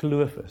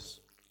gekloof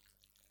is.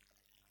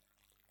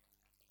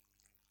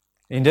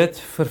 En dit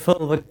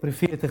vervul wat die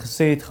profete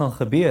gesê het gaan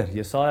gebeur.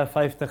 Jesaja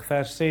 50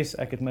 vers 6,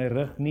 ek het my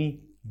rug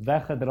nie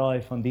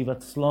weggedraai van die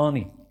wat slaan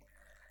nie.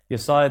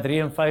 Jesaja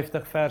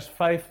 53 vers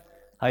 5,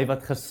 hy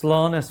wat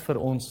geslaan is vir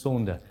ons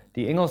sonde.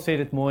 Die Engels sê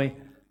dit mooi,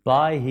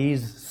 by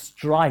his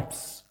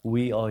stripes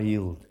we are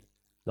healed.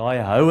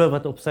 Daai houe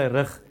wat op sy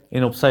rug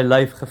en op sy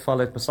lyf geval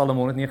het, Psalm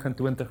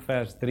 129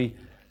 vers 3,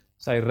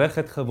 sy rug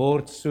het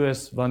geword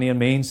soos wanneer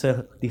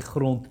mense die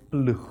grond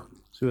ploeg,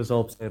 soos hy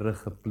op sy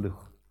rug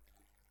geploeg.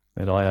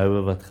 Met daai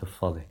houe wat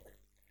geval het.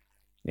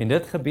 En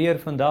dit gebeur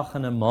vandag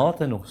in 'n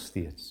mate nog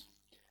steeds.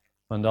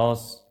 Want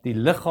daar's die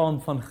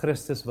liggaam van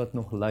Christus wat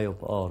nog lê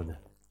op aarde.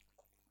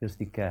 Dis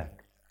die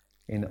kerk.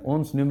 En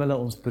ons noem hulle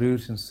ons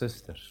broers en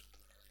susters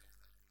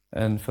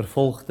in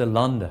vervolgde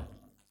lande.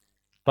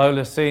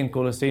 Paulus sê in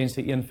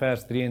Kolossense 1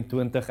 vers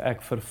 23,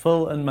 ek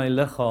vervul in my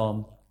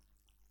liggaam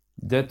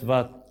dit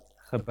wat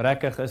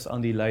gebrekkig is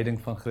aan die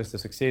lyding van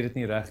Christus. Ek sê dit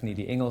nie reg nie.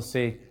 Die Engels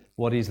sê,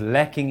 what is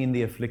lacking in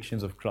the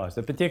afflictions of Christ.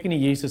 Dit beteken nie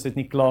Jesus het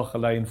nie klaar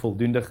gelei en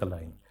voldoende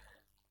gelei nie.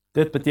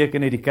 Dit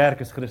beteken nie die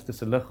kerk is Christus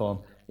se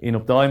liggaam en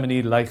op daai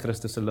manier lei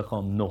Christus se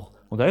liggaam nog.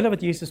 Onthou julle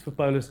wat Jesus vir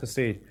Paulus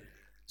gesê het?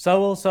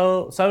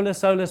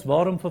 Saulus,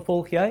 waarom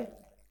vervolg jy?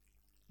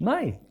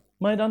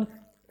 My dan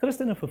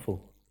Christene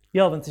vervolg.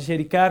 Ja, want as jy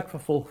die kerk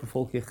vervolg,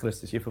 vervolg jy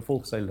Christus, jy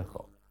vervolg sy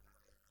liggaam.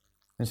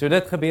 En so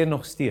dit gebeur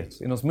nog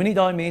steeds. En ons moenie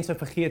daai mense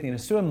vergeet nie. Dit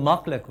is so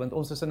maklik, want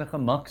ons is in 'n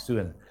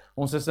gemaksone.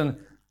 Ons is in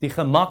die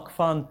gemak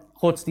van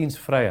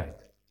godsdienstvryheid.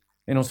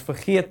 En ons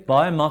vergeet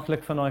baie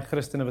maklik van daai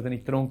Christene wat in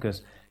die tronk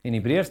is. En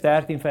Hebreërs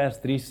 13 vers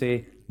 3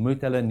 sê,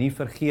 moet hulle nie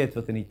vergeet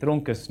wat in die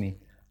tronk is nie.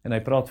 En hy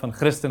praat van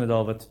Christene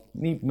daar wat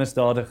nie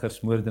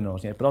misdadigers,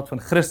 moordenaars nie. Hy praat van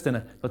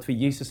Christene wat vir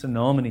Jesus se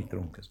naam in die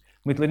tronk is.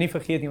 Moet hulle nie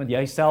vergeet nie, want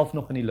jy self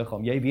nog in die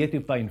liggaam. Jy weet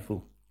hoe pyn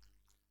voel.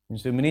 En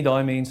so moenie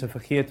daai mense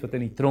vergeet wat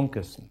in die tronk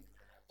is nie.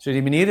 So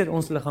die manier dat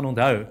ons hulle gaan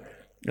onthou,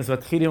 is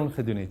wat Gideon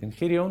gedoen het. En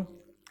Gideon,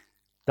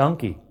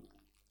 dankie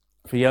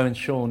vir jou en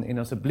Sean, en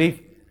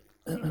asseblief,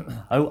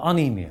 hou aan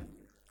hiermee.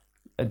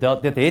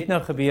 Dit het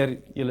nou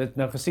gebeur, julle het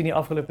nou gesien die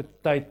afgelope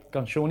tyd,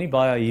 kan Sean nie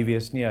baie hier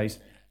wees nie, hy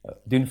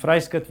doen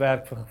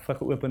vryskutwerk vir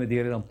geopende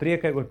deure, dan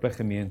preek hy ook by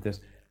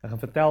gemeentes, hy gaan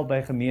vertel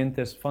by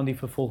gemeentes van die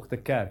vervolgde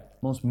kerk,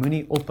 maar ons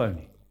moenie ophou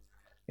nie.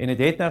 En dit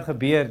het nou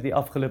gebeur die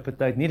afgelope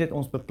tyd, nie dat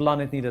ons beplan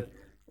het nie, dat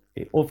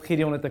of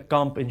Gideon het 'n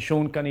kamp, en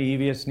Sean kan nie hier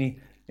wees nie,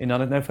 en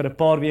dan het nou vir 'n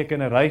paar weke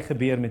in 'n ry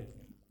gebeur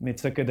met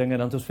sulke dinge,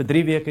 dan het ons vir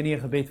 3 weke nie 'n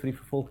gebed vir die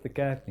vervolgde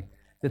kerk nie.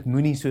 Dit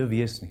moenie so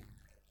wees nie.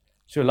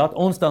 So laat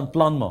ons dan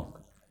plan maak.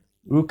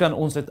 Hoe kan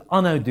ons dit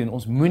aanhou doen?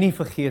 Ons moenie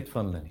vergeet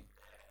van hulle nie.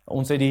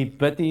 Ons het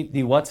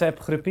die WhatsApp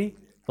groepie,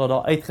 waar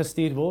daar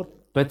uitgestuur word,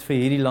 bid vir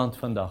hierdie land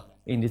vandag.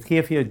 En dit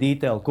gee vir jou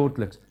detail,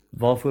 kortliks,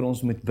 waarvoor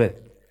ons moet bid.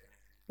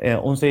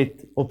 Ons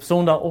het op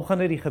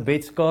Sondagoggende die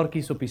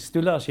gebedskaartjies op die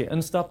stoele, as jy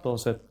instap,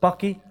 daar's 'n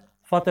pakkie,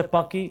 vat 'n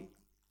pakkie,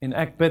 en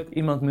ek bid,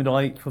 iemand moet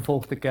daai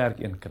vervolgde kerk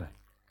inkry.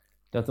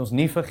 Dat ons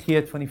nie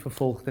vergeet van die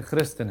vervolgde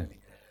Christene nie.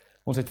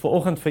 Ons het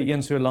vanoggend vir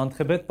een so land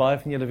gebid, baie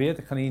van julle weet,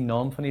 ek gaan nie die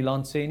naam van die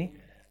land sê nie,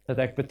 dat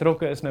ek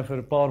betrokke is nou vir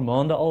 'n paar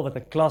maande al, wat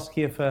ek klas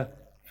gee vir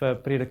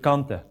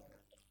predikante.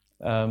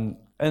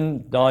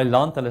 In daai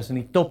land, hulle is in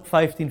die top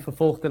 15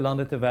 vervolgde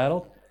lande ter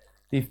wêreld.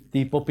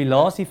 Die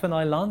populasie van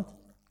daai land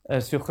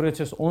is so groot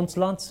soos ons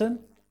land sin.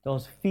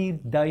 Daar's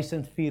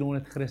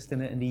 4400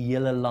 Christene in die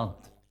hele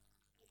land.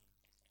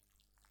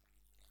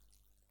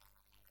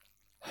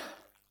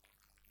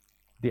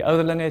 Die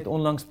ouderlinge het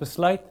onlangs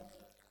besluit,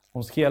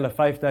 ons gee hulle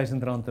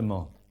R5000 'n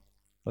maand,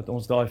 wat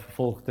ons daai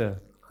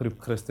vervolgde groep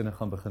Christene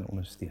gaan begin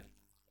ondersteun.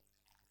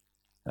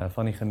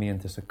 Van die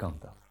gemeente se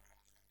kant af.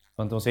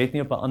 Want ons het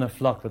nie op 'n ander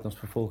vlak wat ons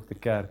vervolgde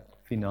kerk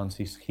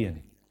finansies gee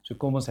nie. So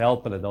kom ons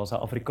help hulle, daar's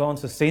 'n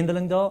Afrikaanse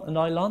sendeling daar in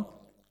daai land,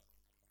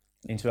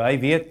 en so hy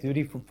weet hoe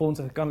die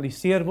fondse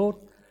gekanaliseer word.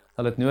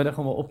 Hulle het nodig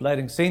om 'n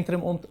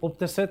opleidingsentrum op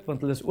te sit,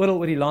 want hulle is oral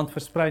oor die land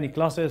versprei, en die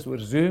klasse is oor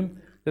Zoom,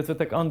 dit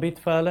wat ek aanbied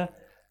vir hulle,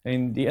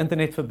 en die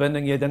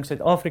internetverbinding, jy dink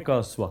Suid-Afrika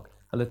is swak,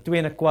 hulle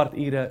 2.25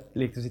 ure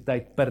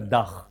elektrisiteit per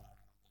dag.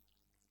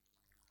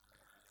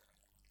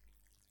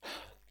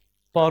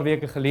 Paar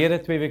weke gelede,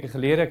 2 weke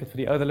gelede, ek het vir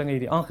die ouderlinge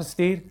hierdie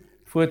aangestuur,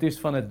 foto's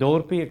van 'n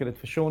dorpie, ek het dit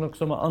vir Sean ook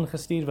sommer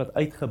aangestuur, wat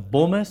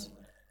uitgebom is.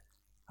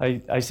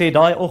 Hy sê,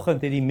 daai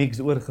oggend het die MiGs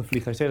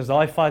oorgevlieg, hy sê, as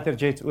daai fighter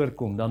jets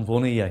oorkom, dan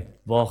wonder jy,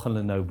 waar gaan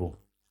hulle nou bom?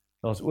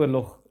 Daar's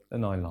oorlog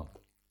in daai land.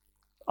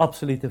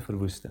 Absolute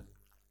verwoesting.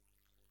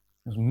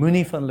 Ons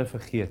moenie van hulle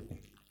vergeet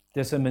nie.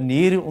 Dit is 'n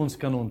manier hoe ons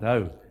kan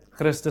onthou,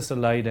 Christus se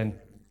lyding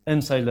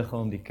in sy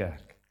liggaam die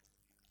kerk,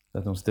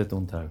 dat ons dit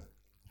onthou,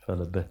 vir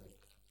hulle bid.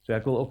 So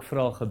ek wil ook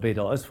vra gebed,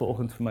 daar is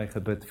vanoggend vir my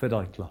gebid vir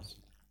daai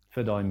klas,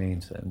 vir daai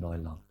mense in daai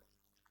land.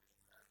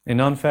 En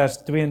dan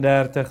vers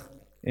 32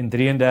 en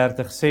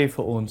 33 sê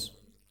vir ons,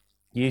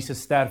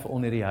 Jesus sterf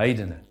onder die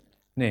heidene.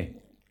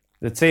 Nee,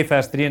 dit sê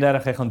vers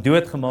 33, hy gaan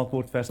doodgemaak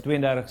word, vers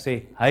 32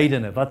 sê,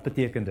 heidene, wat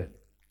beteken dit?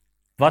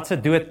 Wat se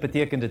dood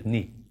beteken dit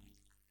nie?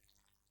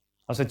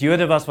 As dit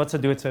Jode was, wat se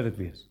dood sou dit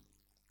wees?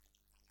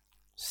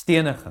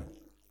 Steniging.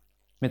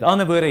 Met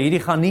ander woorde, hierdie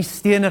gaan nie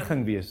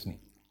steniging wees nie.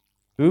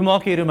 Hoe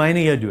maak die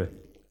Romeine jou dood?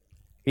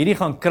 Hierdie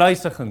gaan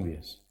kruisiging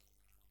wees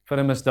vir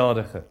 'n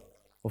misdadiger,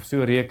 of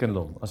so reken hulle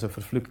hom as 'n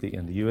vervloekte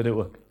een, die Jode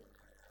ook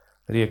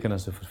reken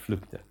as 'n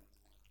vervloekte.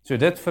 So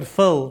dit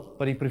vervul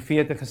wat die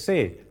profete gesê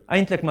het.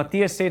 Eintlik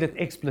Matteus sê dit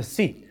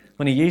eksplisiet,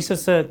 wanneer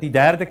Jesus die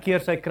 3de keer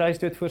sy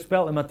kruisdood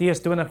voorspel, in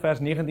Matteus 20 vers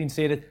 19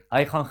 sê dit,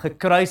 hy gaan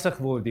gekruisig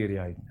word deur die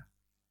heidene.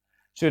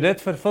 So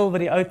dit vervul wat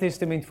die Ou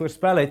Testament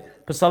voorspel het.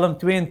 Psalm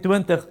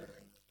 22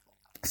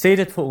 sê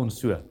dit vir ons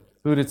so,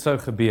 hoe dit sou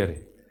gebeur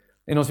het.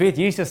 En ons weet,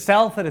 Jesus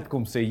self het dit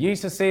kom sê.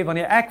 Jesus sê,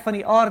 wanneer ek van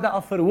die aarde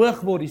af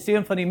verhoog word, die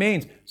seun van die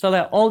mens, sal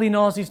hy al die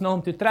nasies na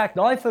hom toe trek.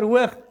 Daai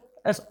verhoog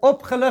is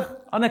opgelig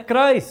aan 'n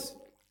kruis.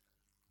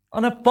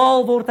 Aan 'n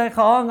paal word hy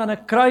gehang, aan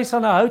 'n kruis,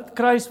 aan 'n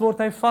houtkruis word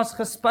hy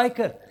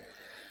vasgespijker.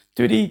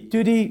 Toe die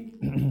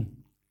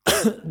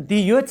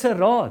Joodse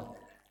raad,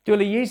 toe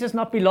hulle Jesus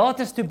na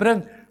Pilatus toe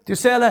bring, toe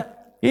sê hulle,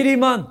 hierdie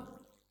man,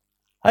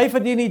 Hy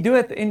verdien die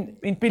dood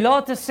en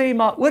Pilatus sê,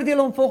 maar oordeel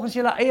hom volgens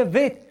julle eie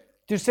wet.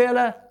 Toe sê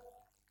hulle,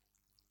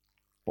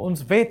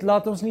 ons wet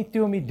laat ons nie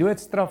toe om die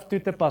doodstraf toe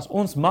te pas.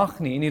 Ons mag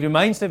nie, en die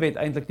Romeinse wet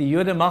eintlik, die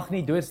Jode mag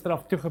nie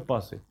doodstraf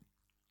toegepas het.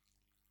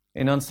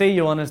 En dan sê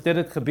Johannes, dit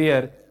het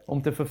gebeur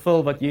om te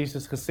vervul wat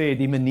Jesus gesê het,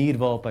 die manier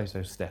waarop hy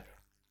sou sterf.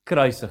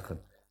 Kruisiging,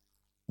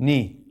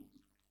 nie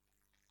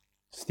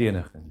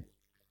steniging nie.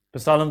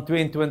 Psalm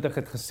 22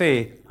 het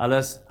gesê,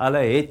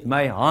 hulle het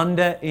my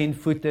hande en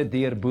voete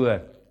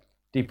deurboor.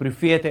 Die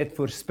profete het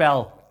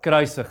voorspel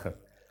kruisiging.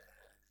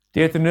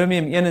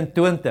 Deuteronomium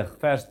 21,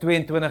 vers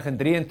 22 en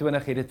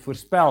 23 het dit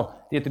voorspel.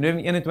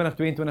 Deuteronomium 21,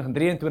 22 en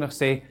 23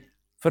 sê,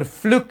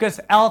 vervloek is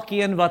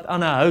elkeen wat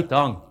aan 'n hout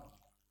hang.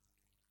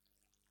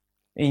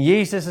 En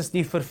Jesus is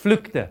die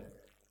vervloekte,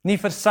 nie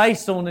vir sy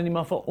sonde nie,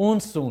 maar vir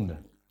ons sonde.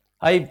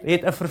 Hy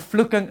het 'n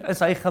vervloeking, is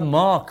hy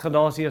gemaak,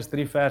 Galasiërs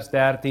 3 vers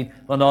 13,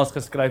 want daar is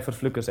geskryf,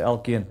 vervloek is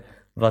elkeen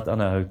wat aan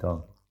 'n hout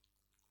hang.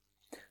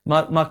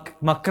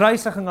 Maar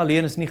kruisiging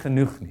alleen is nie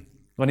genoeg nie,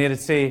 wanneer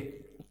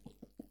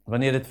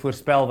dit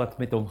voorspel wat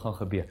met hom gaan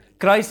gebeur.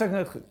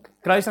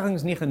 Kruisiging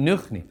is nie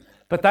genoeg nie.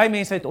 Party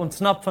mense het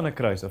ontsnap van 'n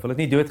kruis, of hulle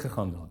het nie dood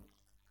gegaan daar.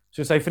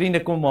 So sy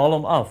vriende kom haal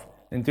hom af,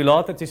 en toe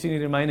later te sien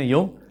die Romeine,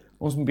 jong,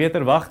 ons moet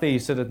beter wagte hier,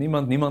 sodat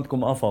niemand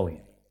kom afhaal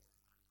hier.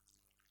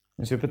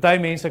 En so party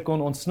mense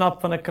kon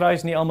ontsnap van 'n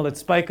kruis, nie almal het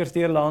spykers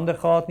deur hulle hande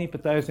gehad nie,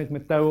 party is net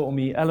met toue om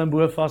die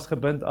elmboog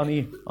vasgebind aan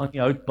die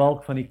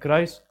houtbalk van die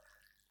kruis.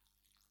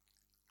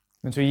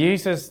 En so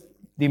Jesus,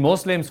 die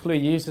moslems glo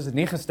Jesus het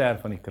nie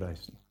gesterf van die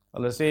kruis nie.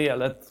 Hulle sê,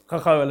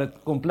 hulle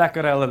het kom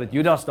plekker, hulle het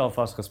Judas daar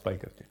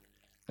vasgespykerd het.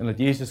 En dat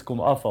Jesus kom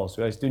afhaal,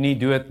 so hy is toe nie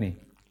dood nie.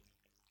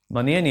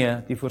 Maar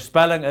nee, die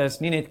voorspelling is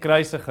nie net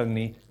kruisiging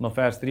nie, maar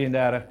vers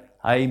 33,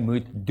 hy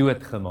moet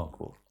doodgemaak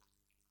word.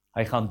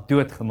 Hy gaan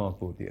doodgemaak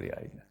word deur die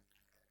heidene.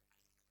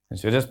 En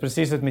so dis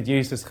presies wat met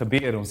Jesus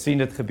gebeur. Ons sien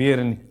dit gebeur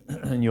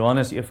in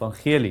Johannes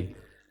Evangelie.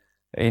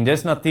 En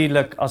dis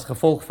natuurlik as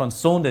gevolg van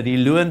sonde. Die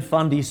loon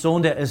van die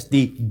sonde is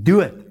die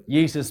dood.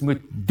 Jesus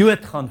moet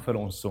doodgaan vir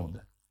ons sonde.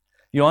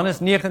 Johannes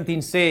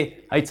 19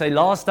 sê, hy het sy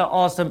laaste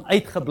asem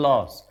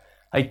uitgeblaas.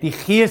 Hy het die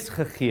gees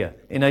gegee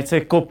en hy het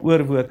sy kop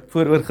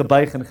vooroor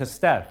gebuig en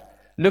gesterf.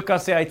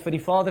 Lukas sê, hy het vir die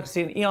Vader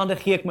gesê, in u hande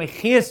gee ek my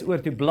gees oor,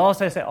 toe blaas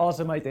hy sy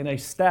asem uit en hy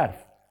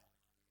sterf.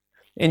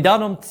 En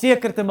dan om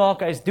seker te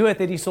maak, hy is dood,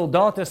 het die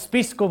soldate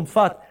spies kom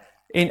vat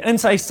en in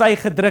sy sy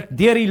gedruk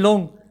deur die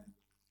long,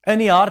 in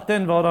die hart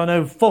in, waar daar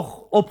nou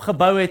vog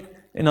opgebou het,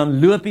 en dan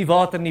loop die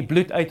water en die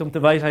bloed uit om te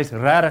wys, hy is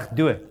regtig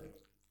dood.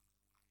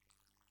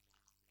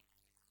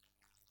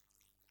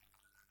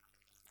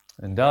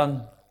 En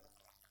dan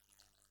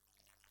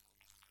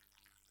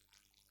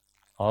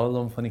haal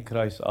hom van die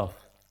kruis af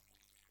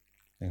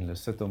en hulle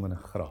sit hom in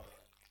 'n graf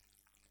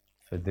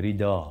vir 3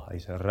 dae. Hy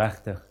is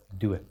regtig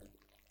dood.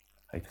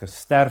 Hy het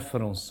gesterf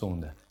vir ons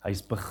sonde. Hy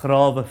is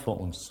begrawe vir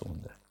ons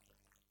sonde.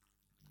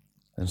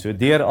 En so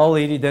deur al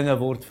hierdie dinge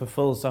word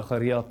vervul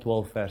Sagaria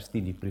 12 vers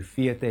 10. Die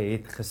profete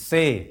het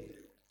gesê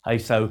hy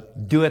sou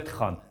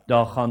doodgaan.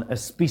 Daar gaan 'n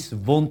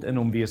spieswond in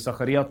hom wees.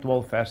 Sagaria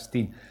 12 vers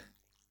 10.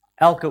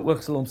 Elke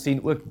oog sal hom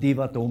sien, ook die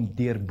wat hom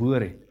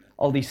deurboor het.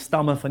 Al die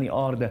stamme van die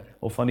aarde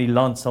of van die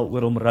land sal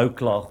oor hom rou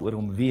klaag, oor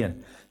hom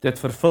ween. Dit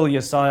vervul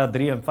Jesaja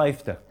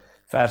 53,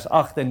 vers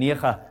 8 en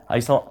 9. Hy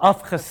sal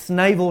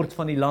afgesny word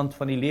van die land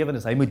van die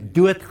lewendes. Hy moet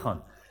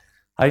doodgaan.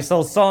 Hy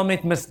sal saam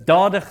met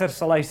misdadigers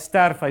sal hy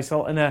sterf. Hy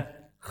sal in 'n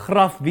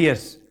graf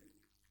wees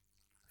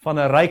van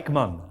 'n ryk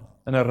man.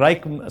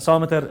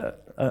 Saam met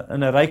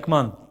 'n ryk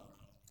man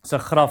se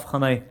graf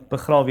gaan hy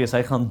begrawe wees.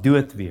 Hy gaan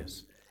dood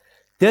wees.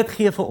 Dit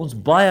gee vir ons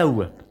baie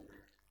hoop.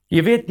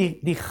 Jy weet,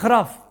 die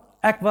graf,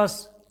 ek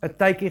was 'n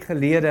tydjie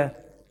gelede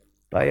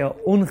by 'n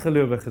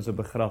ongelowige se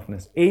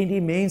begrafnis, en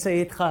die mense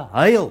het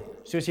gehuil,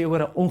 soos jy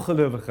hoor 'n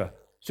ongelowige,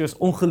 soos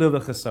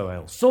ongelowiges sou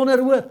huil, sonder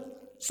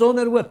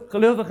hoop,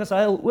 gelowiges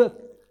huil ook,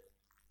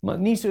 maar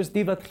nie soos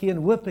die wat geen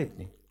hoop het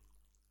nie.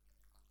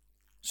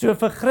 So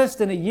vir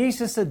Christene,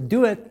 Jesus se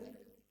dood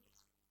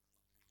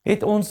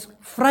het ons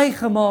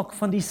vrygemaak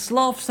van die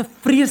slaafse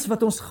vrees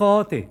wat ons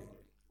gehad het,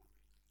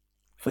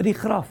 vir die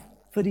graf,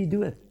 vir die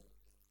dood.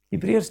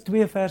 Hebreërs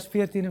 2 vers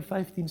 14 en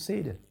 15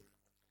 sê dit.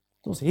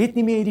 Ons het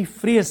nie meer die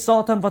vrees,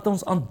 Satan wat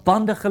ons aan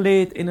bande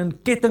gelê het en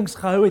in kettinge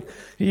gehou het,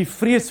 die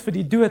vrees vir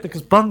die dood, ek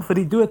is bang vir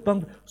die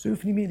dood, so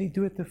hoef nie meer die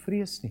dood te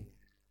vrees nie.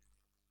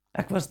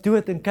 Ek was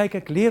dood en kyk,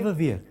 ek lewe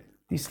weer.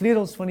 Die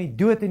sleutels van die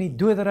dood en die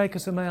doderyk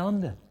is in my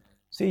hande,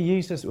 sê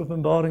Jesus,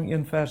 Openbaring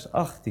 1 vers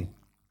 18.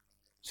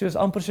 Soos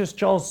amper soos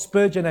Charles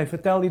Spurgeon, hy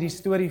vertel hierdie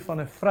storie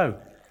van 'n vrou.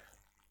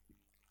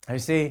 Hy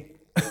sê,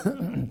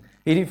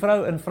 hierdie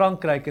vrou in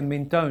Frankryk, in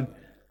Menton,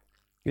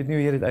 ek weet nie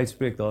hoe jy dit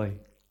uitspreek, daai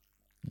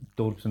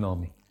dorp se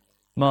naam nie.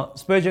 Maar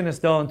Spurgeon is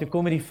daar, en toe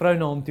kom die vrou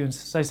na hom toe, en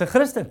sy is 'n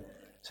Christen.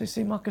 Sy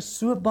sê, maar ek is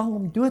so bang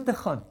om dood te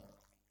gaan.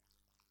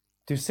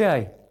 Toe sê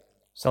hy,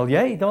 sal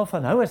jy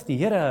daarvan hou as die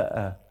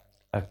Here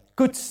 'n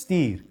koets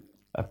stuur,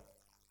 'n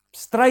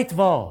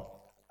strydwa,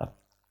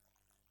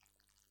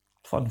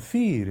 van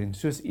vuur, en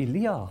soos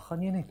Elia,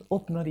 gaan jy net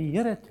op na die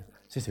Here toe.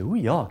 Sy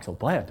sê, ja, ek sal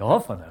baie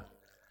daarvan hou.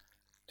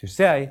 Toe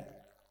sê hy,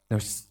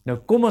 Nou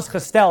kom ons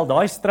gestel,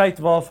 daai stryd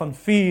waarvan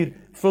 4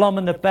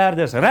 vlammende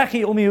perde is, reg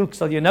hier om die hoek,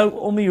 sal jy nou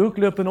om die hoek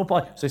loop en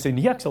ophaal? So hy sê,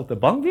 nee, ek sal te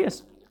bang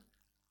wees.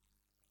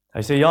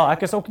 Hy sê, ja,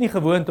 ek is ook nie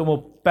gewoond om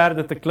op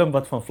perde te klim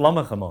wat van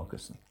vlamme gemaak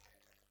is nie.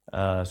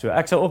 So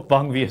ek sal ook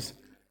bang wees.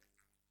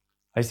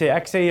 Hy sê,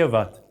 ek sê jou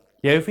wat,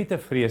 jy hoef nie te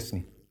vrees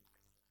nie.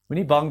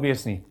 Moenie bang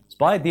wees nie. Dit is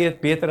baie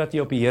beter dat jy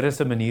op die Here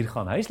se manier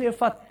gaan. Hy sê jou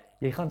vat,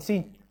 jy gaan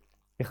sien,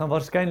 jy gaan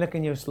waarskynlik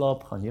in jou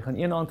slaap gaan. Jy gaan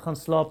een aand gaan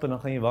slaap en dan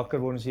gaan jy wakker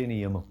word as jy in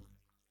die hemel.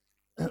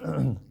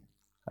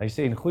 Hy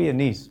sê, en goeie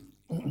nuus,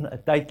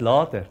 'n tyd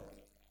later,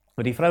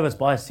 maar die vrou was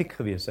baie siek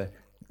geweest.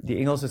 Die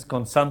Engels is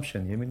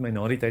consumption. Jy moet my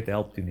na die tyd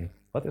help doen nie.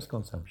 Wat is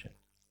consumption?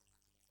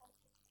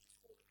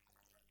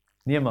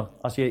 Nee, maar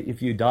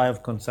if you die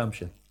of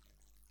consumption.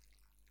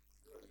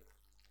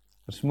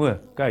 Versmoor.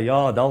 Okay,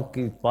 ja, dalk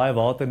baie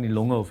water in die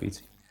longe of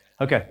iets.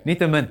 Okay,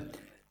 nietemin.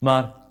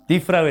 Maar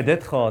die vrou het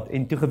dit gehad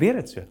en toe gebeur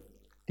dit so.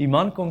 Die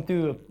man kom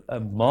toe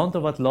 'n maand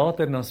of wat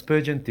later na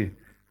Spurgeon toe.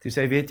 Toe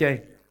sê, weet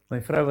jy,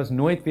 my vrou was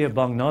nooit weer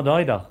bang na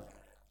daai dag.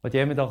 Wat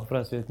jy met haar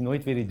gevra het,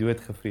 nooit weer die dood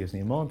gevrees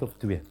nie, 'n maand of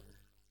 2.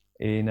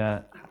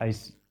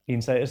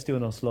 En sy is toe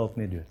in haar slaap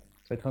nie dood.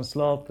 Sy het gaan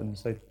slaap en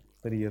sy het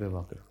by die Here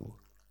wakker geword.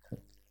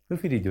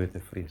 Hoef jy die dood te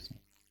vrees nie.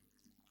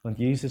 Want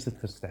Jesus het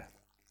gesterf.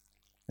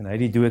 En hy het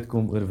die dood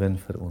kom oorwin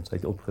vir ons. Hy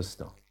het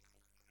opgestaan.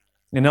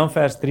 En dan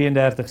vers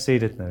 33 sê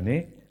dit nou,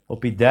 né?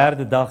 Op die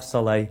 3de dag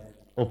sal hy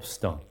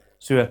opstaan.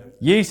 So,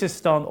 Jesus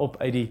staan op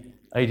uit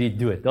die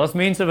dood. Daar's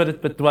mense wat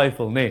dit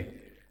betwyfel, né?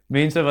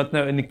 Mense wat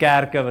nou in die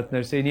kerke, wat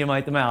nou sê, nee, maar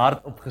hy het in my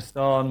hart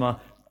opgestaan, maar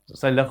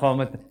sy liggaam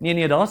het,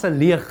 nee, daar's 'n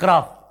leë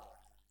graf.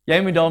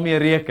 Jy moet daarmee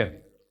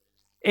reken.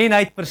 En hy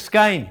het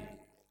verskyn.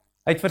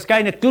 Hy het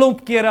verskyn 'n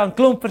klomp kere aan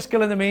klomp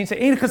verskillende mense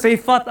en gesê,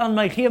 vat aan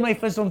my, gee my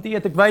vis om te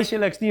eet, ek wys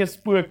julle, ek's nie 'n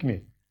spook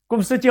nie.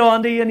 Kom sit jou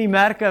hande hier in die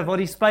merke waar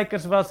die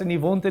spykers was en die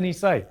wond in die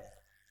sy.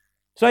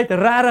 So hy het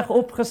regtig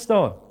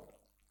opgestaan.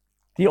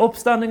 Die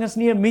opstanding is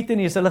nie 'n mite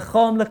nie, is 'n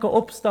liggaamlike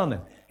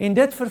opstanding. En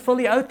dit vervul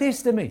die Ou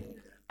Testament.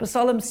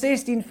 Psalm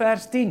 16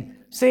 vers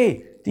 10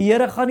 sê, die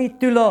Here gaan nie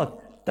toelaat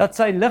dat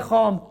sy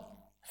liggaam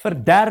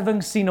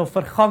verderwing sien of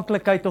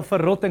verganklikheid of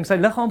verrotting. Sy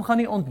liggaam gaan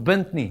nie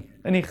ontbind nie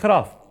in die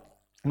graf.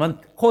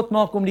 Want God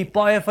maak hom die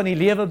paaie van die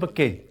lewe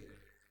bekend.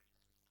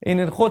 En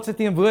in God se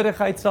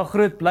teenwoordigheid sal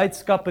groot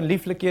blydskap en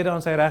lieflikhede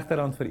aan sy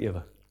regterhand vir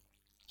ewig.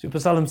 So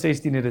Psalm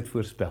 16 het dit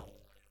voorspel.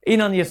 En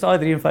dan Jesaja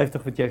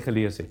 53 wat jy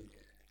gelees het,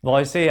 waar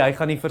hy sê, hy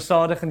gaan die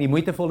versadiging, die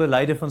moeitevolle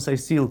lyde van sy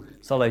siel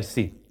sal hy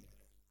sien.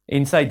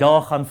 En sy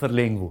dae gaan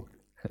verleng word.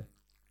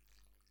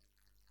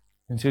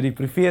 En so die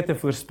profete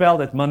voorspel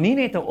dit, maar nie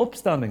net 'n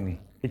opstanding nie.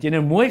 Het jy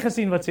nou mooi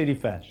gesien wat sê die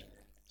vers?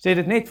 Sê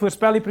dit net,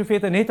 voorspel die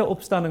profete net 'n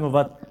opstanding, of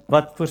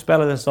wat voorspel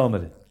hulle saam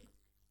met dit?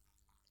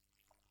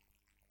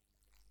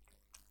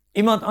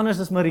 Iemand anders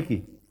as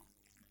Marietjie.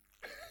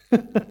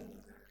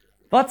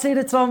 Wat sê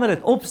dit saam met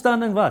dit?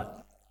 Opstanding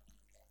wat?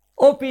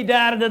 Op die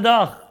 3de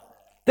dag.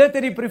 Dit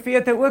het die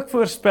profete ook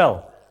voorspel.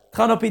 Het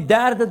gaan op die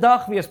 3de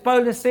dag wees.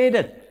 Paulus sê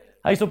dit.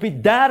 Hy is op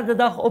die 3de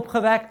dag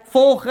opgewek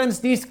volgens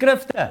die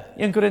skrifte.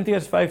 1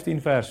 Korintiërs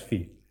 15 vers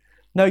 4.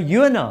 Nou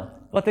Jona,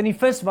 wat in die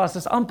vis was,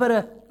 is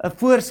amper 'n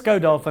voorskou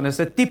daarvan, is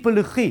 'n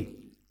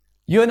tipologie.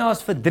 Jona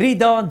is vir 3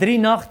 dae en 3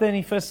 nagte in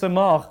die vis se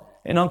maag,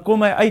 en dan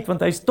kom hy uit,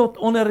 want hy's tot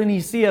onder in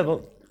die see,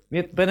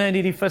 weet, binne in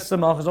die vis se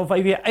maag, asof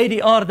hy weer uit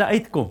die aarde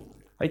uitkom.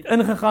 Hy het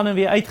ingegaan en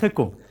weer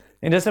uitgekom.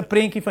 En dis 'n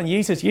prentjie van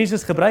Jesus.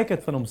 Jesus gebruik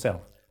dit van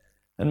homself.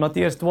 In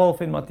Matteus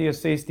 12 en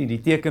Matteus 16,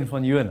 die teken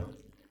van Jona.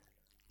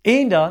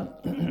 En dan,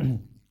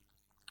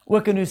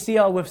 ook in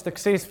Hosea hoofstuk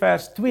 6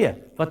 vers 2,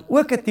 wat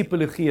ook 'n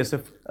tipologie is,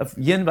 'n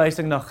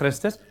heenwysing na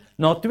Christus.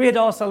 Na 2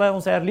 dae sal hy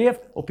ons herleef,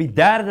 op die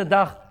 3de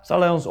dag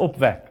sal hy ons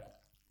opwek.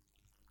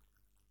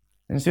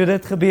 En so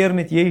dit gebeur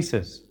met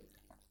Jesus.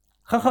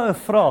 Gou 'n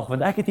vraag,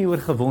 want ek het hieroor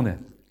gewonder.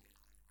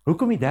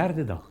 Hoekom die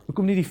 3de dag?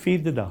 Hoekom nie die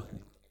 4de dag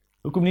nie?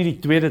 Hoekom nie die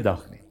 2de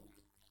dag nie?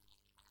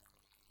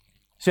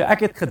 So ek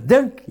het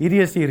gedink,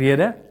 hierdie is die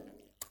rede,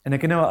 en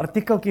ek het nou 'n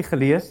artikeltjie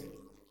gelees,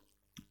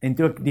 en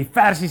toe ek die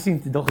versie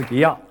sien, toe dink ek,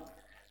 ja.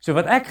 So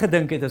wat ek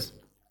gedink het is,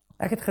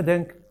 ek het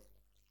gedink,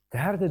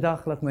 3de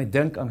dag laat my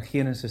dink aan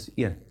Genesis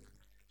 1.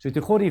 So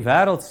toe God die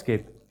wêreld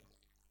skep,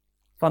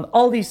 van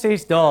al die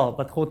 6 dae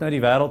wat God nou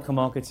die wêreld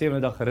gemaak het,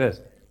 7de dag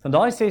gerus. Van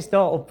daai 6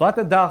 dae, op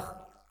watter dag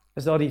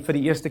is daar vir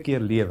die eerste keer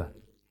lewe?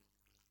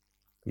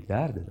 Die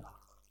 3de dag.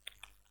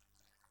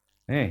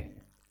 Nee.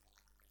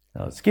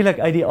 Nou, skielik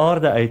uit die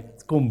aarde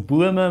uit, kom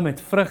bome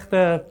met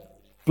vrugte,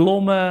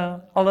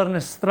 blomme, allerlei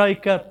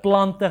struike,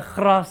 plante,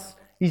 gras.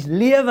 Hier's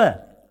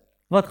lewe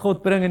wat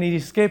God bring in hierdie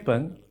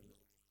skepping.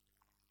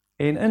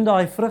 En in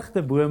daai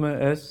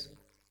vrugtebome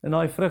in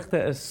daai vrugte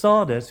is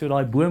sade, so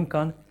daai boom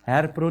kan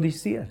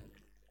herproduseer.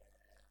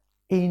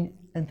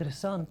 En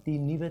interessant, die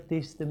Nuwe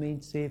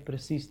Testament sê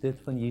presies dit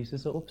van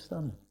Jesus se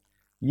opstanding.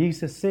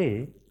 Jesus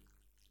sê,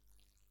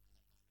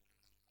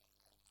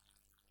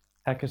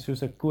 ek is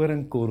soos 'n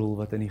koringkorrel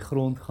wat in die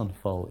grond gaan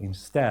val en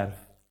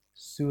sterf,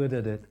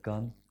 sodat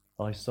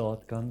daai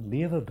saad kan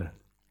lewe bring.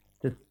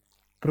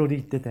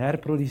 Dit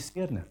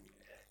herproduseer nou.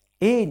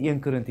 En 1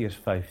 Korintiërs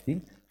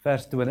 15,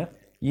 vers 20,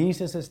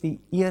 Jesus is die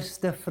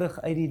eerste vrug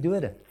uit die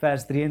dode.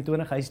 Vers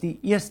 23, hy is die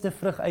eerste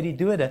vrug uit die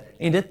dode,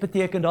 en dit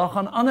beteken, daar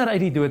gaan ander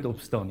uit die dood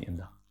opstaan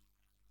eendag.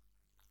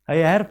 Hy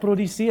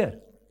herproduseer.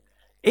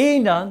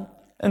 En dan,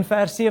 in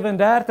vers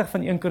 37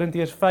 van 1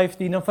 Korintiërs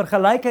 15, dan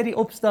vergelyk hy die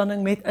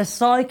opstanding met 'n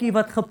saadjie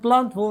wat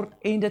geplant word,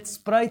 en dit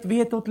spruit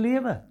weer tot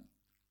lewe.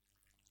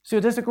 So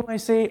dis hoekom hy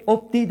sê,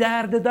 op die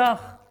 3de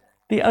dag,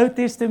 die Ou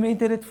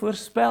Testament het dit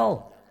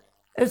voorspel.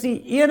 Is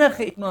die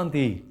enige iemand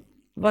hier,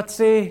 wat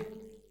sê,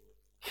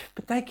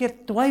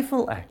 partykeer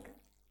twyfel ek.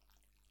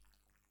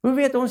 Hoe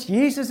weet ons,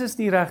 Jesus is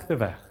die regte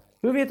weg?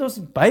 Hoe weet ons,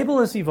 die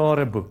Bybel is die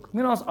ware boek? Ek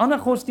meen, as ander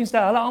godsdienste,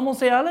 hulle almal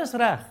sê, hulle is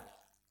reg.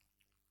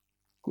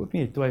 Ek hoop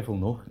nie, jy twyfel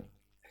nog nie.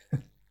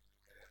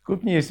 Ek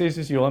hoop nie, jy sê,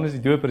 soos Johannes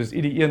die Doper, is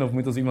u die een, of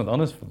moet ons iemand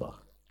anders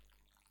verwag?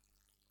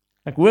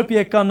 Ek hoop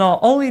jy kan na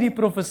al hierdie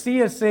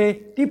profesieë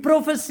sê, die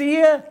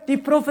profesieë.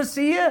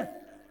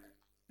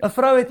 'n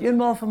vrou het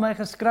eenmaal vir my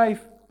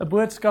geskryf, 'n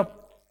boodskap,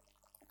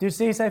 toe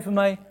sê sy vir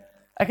my,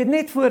 ek het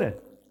net voor dit,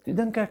 toe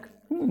dink ek,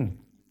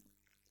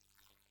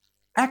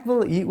 ek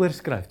wil hier oor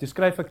skryf, toe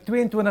skryf ek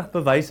 22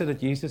 bewyse dat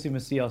Jesus die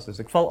Messias is,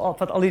 ek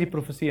vat al hierdie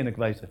profesieë en ek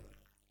wys dit,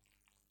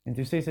 en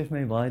toe sê sy vir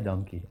my, baie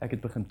dankie, ek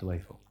het begin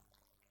twyfel,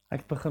 ek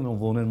het begin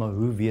wonder, maar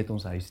hoe weet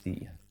ons hy is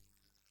die een?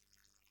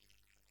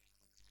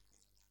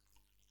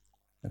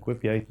 Ek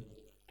hoop jy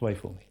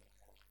twyfel nie,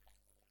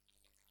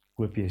 ek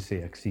hoop jy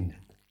sê, ek sien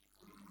dit.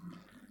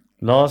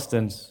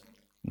 Laastens,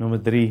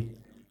 nommer 3,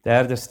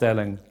 derde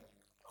stelling,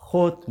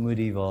 God moet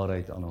die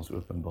waarheid aan ons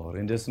openbaar,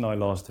 en dis in die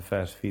laaste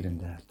vers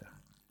 34.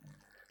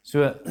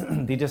 So,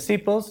 die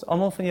disippels,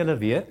 almal van julle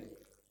weet,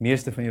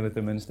 meeste van julle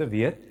ten minste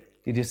weet,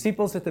 die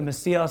disippels het 'n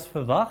Messias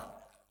verwag,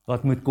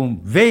 wat moet kom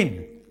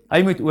wen,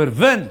 hy moet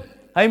oorwin,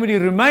 hy moet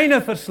die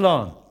Romeine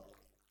verslaan.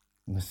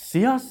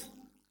 Messias,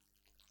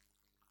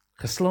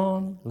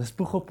 geslaan, hulle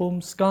spoeg op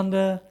hom,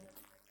 skande,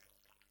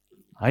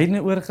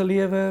 heidene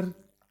oorgelewer,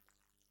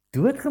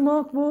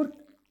 doodgemaak word?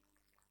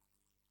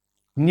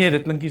 Nee,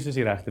 dit klink nie soos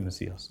die regte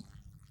Messias.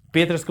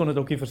 Petrus kon dit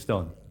ook nie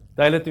verstaan.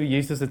 Terwyl toe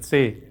Jesus het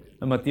sê,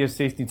 in Matteus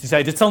 16, sê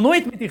hy, dit sal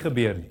nooit met u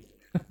gebeur nie.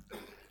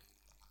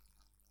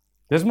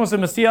 Dis mos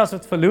 'n Messias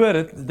wat verloor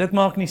het, dit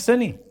maak nie sin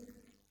nie.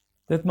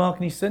 Dit maak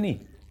nie sin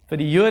nie. Vir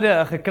die Jode,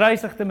 'n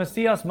gekruisigde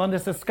Messias, man,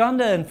 dis 'n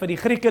skande, en vir die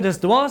Grieke, dis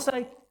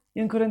dwaasheid.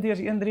 1 Korintiërs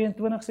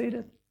 1:23 sê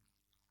dit.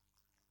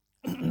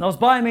 Daar's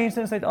baie mense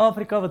in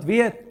Suid-Afrika wat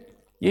weet,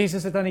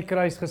 Jesus het aan die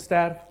kruis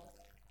gesterf.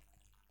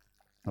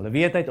 Hulle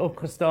weet hy het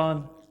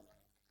opgestaan,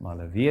 maar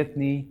hulle weet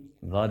nie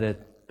wat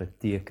dit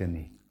beteken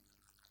nie.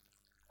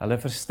 Hulle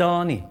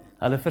verstaan nie.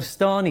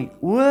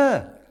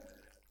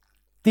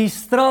 Die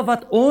straf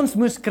wat ons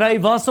moes kry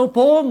was op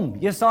hom,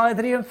 Jesaja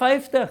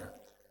 53.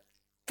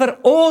 Vir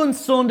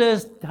ons sonde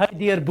is hy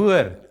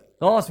deurboor.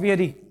 Daar's weer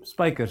die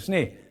spykers,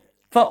 nê.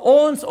 Vir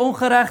ons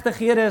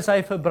ongeregtighede is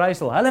hy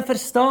verbrysel. Hulle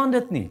verstaan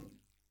dit nie.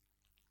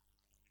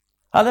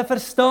 Hulle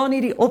verstaan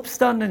nie die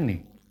opstanding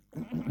nie.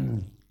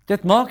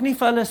 Dit maak nie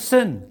vir hulle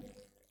sin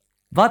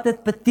wat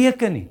dit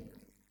beteken nie.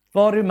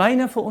 Waar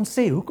Romeine vir ons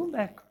sê, hoekom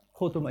wek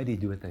God hom uit die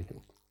dood uit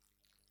op?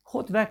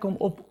 God wek hom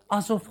op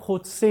asof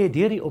God sê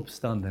deur die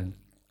opstanding,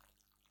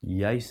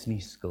 jy's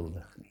nie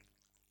skuldig nie.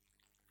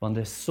 Want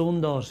dis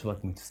sondaars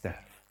wat moet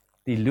sterf.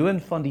 Die loon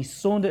van die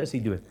sonde is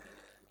die dood.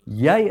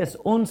 Jy is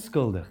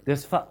onskuldig.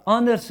 Dis vir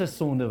ander se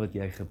sonde wat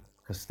jy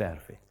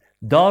gesterf het.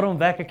 Daarom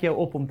wek ek jou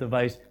op om te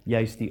wys,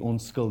 jy's die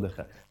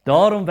onskuldige.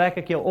 Daarom wek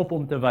ek jou op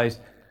om te wys,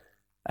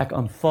 ek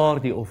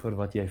aanvaar die offer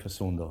wat jy vir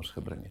sondaars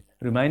gebring het.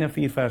 Romeine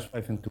 4 vers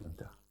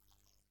 25.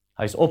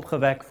 Hy is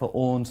opgewek vir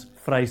ons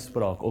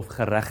vryspraak of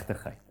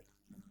geregtigheid.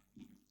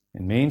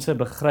 En mense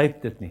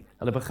begryp dit nie.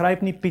 Hulle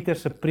begryp nie Pieter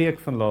se preek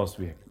van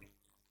laasweek nie.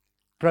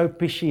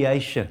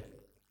 Propitiation.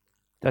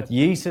 Dat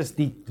Jesus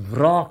die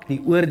wraak, die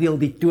oordeel,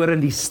 die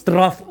toorn, die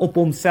straf op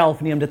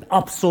homself neem, dit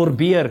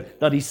absorbeer,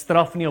 dat die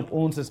straf nie op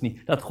ons is nie,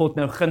 dat God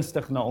nou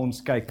gunstig na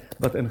ons kyk,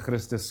 wat in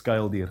Christus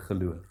skuil deur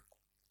geloof.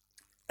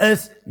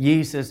 Is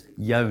Jesus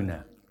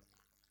joune?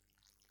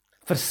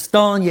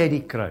 Verstaan jy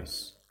die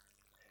kruis?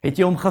 Het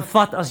jy hom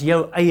gevat as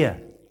jou eie?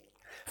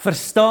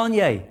 Verstaan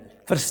jy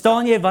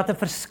wat 'n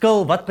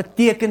verskil, wat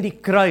beteken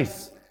die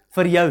kruis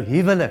vir jou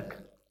huwelik?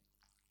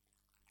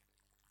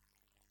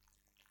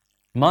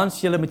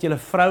 Mans, julle moet julle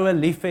vroue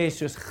lief hê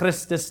soos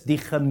Christus die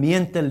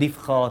gemeente lief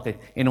gehad het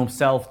en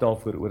homself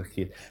daarvoor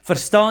oorgegee het.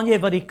 Verstaan jy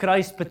wat die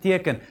kruis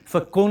beteken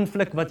vir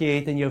konflik wat jy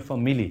het in jou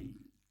familie?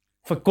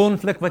 Vir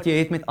konflik wat jy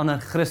het met ander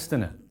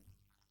Christene?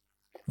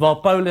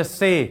 Waar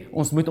Paulus sê,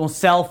 ons moet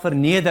onsself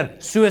verneder,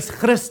 soos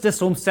Christus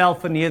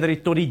homself verneder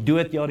het tot die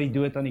dood, ja die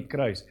dood aan die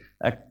kruis.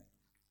 Ek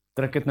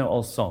druk dit nou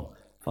al saam,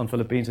 van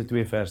Filippense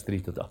 2 vers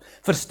 3 tot 8.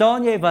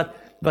 Verstaan jy wat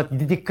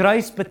die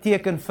kruis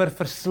beteken vir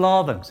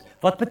verslawings?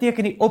 Wat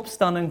beteken die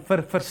opstanding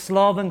vir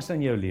verslawings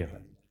in jou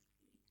lewe?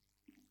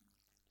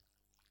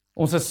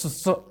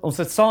 Ons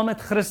het saam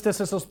met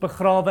Christus is ons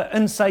begrawe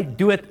in sy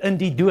dood in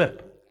die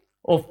doop,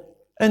 of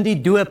in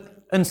die doop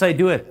in sy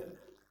dood,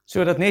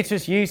 sodat net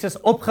soos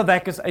Jesus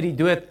opgewek is uit die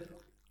dood,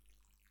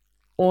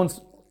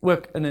 ons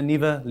ook in 'n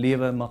nuwe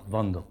lewe mag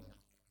wandel.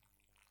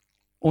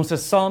 Ons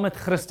is saam met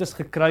Christus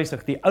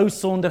gekruisig, die ou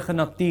sondige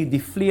natuur, die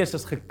vlees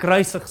is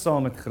gekruisig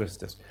saam met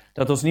Christus,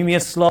 dat ons nie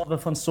meer slawe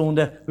van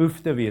sonde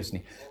hoef te wees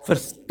nie.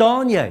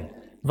 Verstaan jy,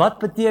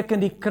 wat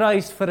beteken die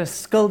kruis vir 'n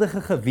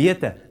skuldige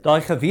gewete? Daai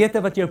gewete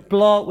wat jou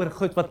pla oor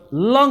goed wat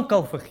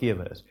lankal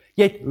vergewe is.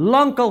 Jy het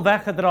lankal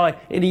weggedraai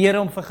en die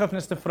Here om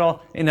vergifnis te vra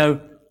en nou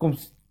kom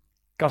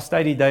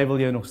kastei die duiwel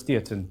jou nog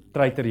steeds en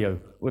treiter jou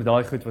oor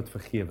daai goed wat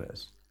vergewe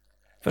is.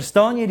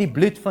 Verstaan jy, die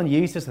bloed van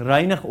Jesus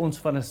reinig ons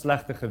van 'n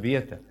slegte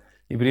gewete?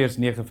 Hebreërs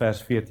 9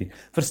 vers 14.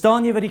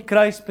 Verstaan jy wat die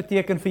kruis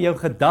beteken vir jou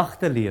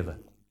gedagtelewe?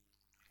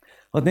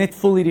 Wat net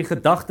voel hierdie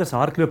gedagtes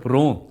hardloop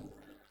rond.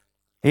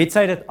 Het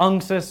sy dit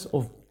angs is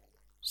of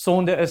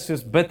sonde is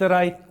soos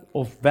bitterheid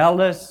of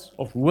welis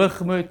of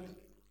hoogmoed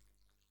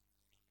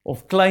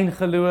of klein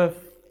geloof?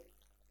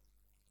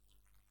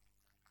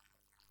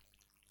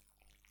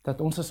 Dat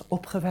ons is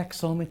opgewek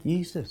saam met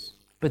Jesus.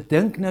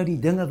 Bedink nou die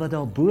dinge wat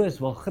daar bo is,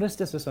 waar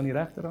Christus is aan die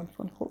regterhand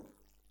van God.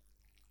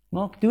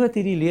 Maak dood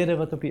hierdie lede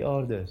wat op die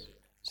aarde is.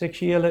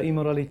 Seksuele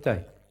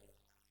immoraliteit.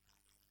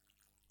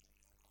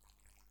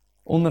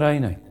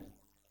 Onreinheid.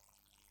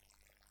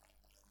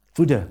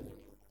 Woede.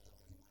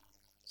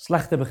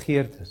 Slegte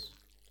begeertes.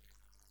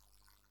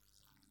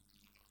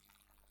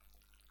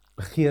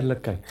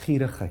 Begeerlikheid,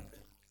 gierigheid.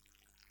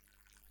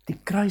 Die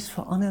kruis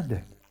verander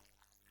dit.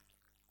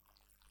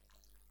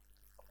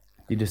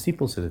 Die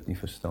disippels het dit nie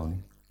verstaan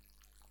nie.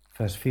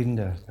 Vers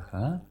 34,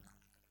 hè?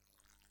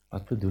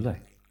 Wat bedoel hy?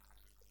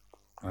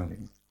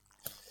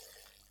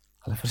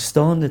 Hulle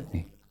verstaan dit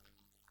nie.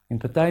 En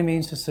party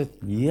mense sit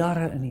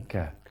jare in die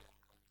kerk.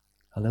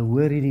 Hulle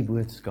hoor hierdie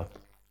boodskap,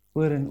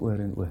 oor en oor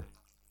en oor.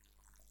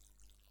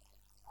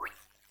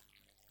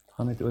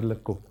 Gaan net oor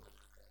hulle kop.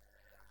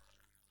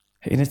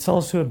 En dit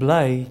sal so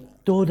bly,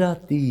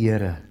 totdat die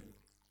Here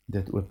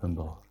dit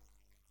openbaar.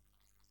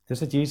 Dis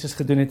wat Jesus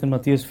gedoen het in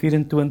Matteus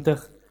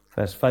 24,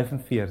 vers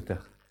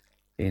 45,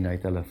 en hy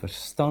het hulle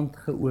verstand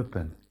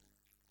geopen,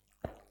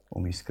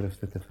 om die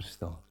skrifte te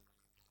verstaan.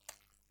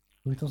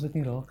 Hoe het ons dit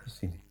nie raak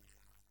gesien nie?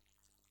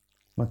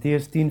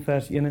 Matteus 10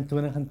 vers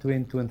 21 en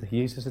 22,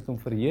 Jesus het hom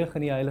verheug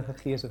in die Heilige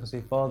Gees en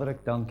gesê, Vader,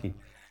 ek dankie,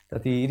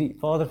 dat U hierdie,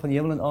 Vader van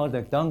hemel en aarde,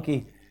 ek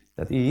dankie,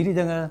 dat U hierdie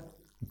dinge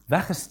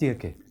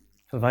weggesteek het,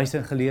 vir wyse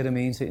en geleerde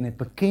mense, en het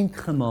bekend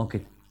gemaak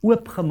het,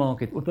 oopgemaak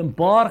het,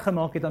 openbaar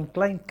gemaak het aan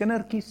klein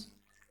kindertjies.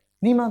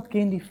 Niemand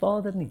ken die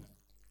Vader nie,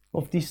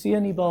 of die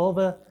Seun nie,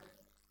 behalwe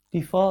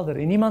die Vader,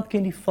 en niemand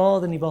ken die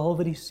Vader nie,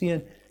 behalwe die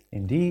Seun,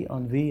 en die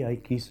aan wie hy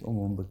kies om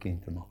hom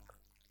bekend te maak.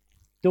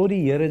 Tot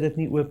die Here dit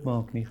nie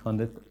oopmaak nie, gaan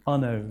dit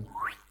aanhou,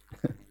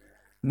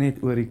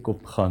 net oor die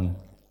kop gaan,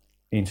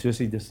 en soos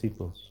die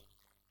disippels,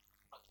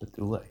 wat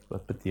bedoel hy,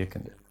 wat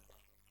beteken dit?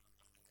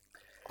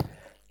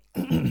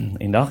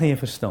 En dan gaan jy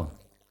verstaan,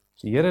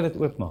 as die Here dit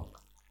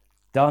oopmaak,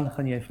 dan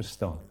gaan jy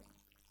verstaan,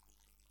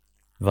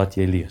 wat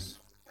jy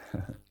lees.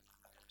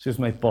 Soos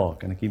my pa,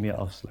 kan ek hiermee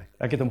afsluit.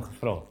 Ek het hom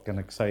gevra,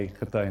 kan ek sy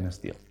getuienis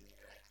deel?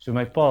 So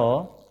my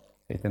pa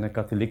het in 'n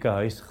katholieke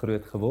huis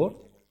groot geword,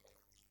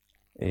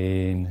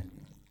 en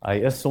hy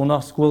is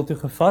sondagskool toe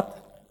gevat,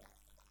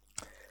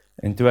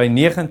 en toe hy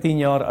 19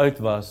 jaar oud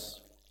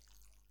was,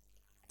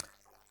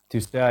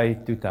 toe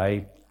het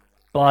hy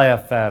baie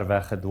ver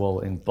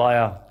weggedwaal, en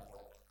baie,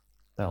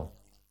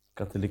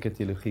 katholieke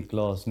teologie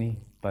klas nie,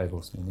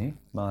 Bybels nie,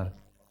 maar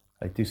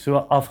hy het toe so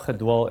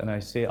afgedwaal, en hy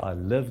sê, I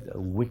lived a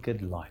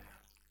wicked life.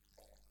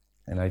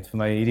 En hy het vir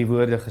my hierdie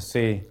woorde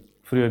gesê,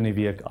 vroeër in die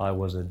week, I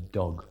was a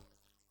dog.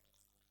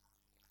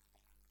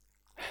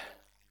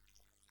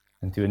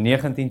 En toe in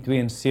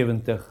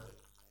 1972,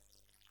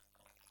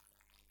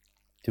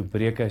 toe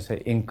breek hy sy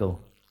enkel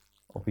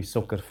op die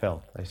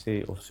sokkerveld. Hy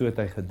sê, of so het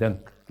hy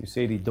gedink. Toe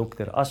sê die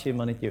dokter, as jy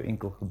maar net jou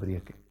enkel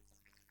gebreek het,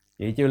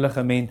 jy het jou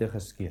ligamente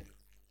geskeur.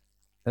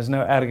 Dis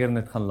nou erger en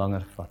dit gaan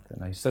langer vat.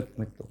 En hy sit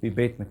op die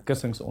bed met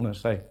kussings onder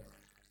sy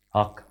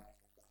hak.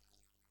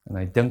 En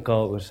hy dink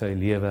al oor sy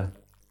lewe,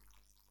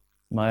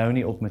 maar hy hou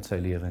nie op met sy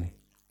lewe nie.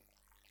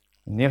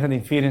 In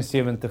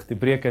 1974, toe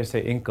breek hy sy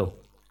enkel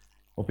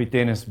op die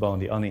tennisbaan,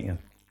 die ander een.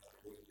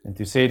 En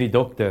toe sê die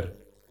dokter,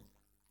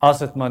 as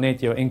dit maar net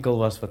jou enkel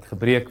was wat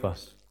gebreek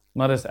was,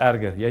 maar dis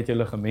erger, jy het jou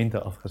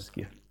ligamente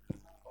afgeskeur.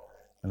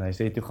 En hy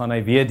sê, toe gaan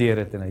hy weer deur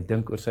dit, en hy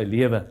dink oor sy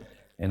lewe,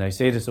 en hy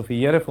sê, dis of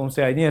die Here vir hom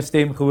sê, hy het nie 'n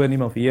stem gehoor nie,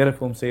 maar of die Here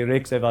vir hom sê,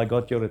 Rex, have I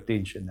got your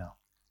attention now?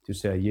 Toe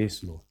sê hy,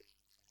 yes, Lord.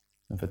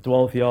 En vir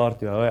 12 jaar,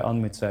 toe hou hy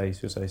aan met sy,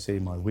 soos hy sê,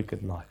 my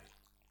wicked life.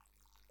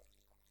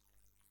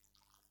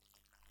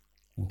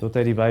 En tot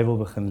hy die Bybel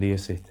begin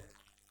lees het.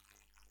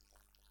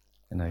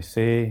 En hy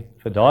sê,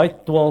 vir daai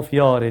 12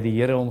 jaar het die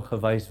Here hom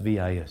gewys wie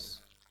hy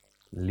is.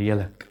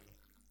 Lelik.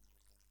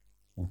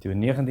 En toe in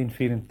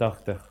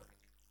 1984,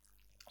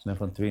 is nou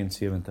van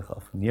 72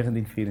 af,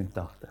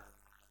 1984,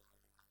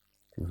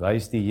 toe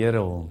wys die Here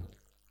hom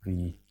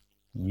wie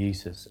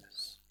Jesus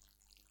is.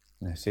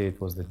 En hy sê, it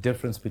was the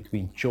difference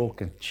between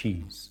chalk and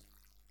cheese.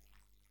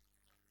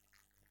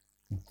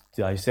 En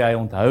hy sê, hy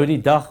onthou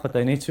die dag wat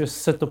hy net so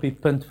sit op die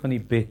punt van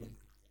die bed,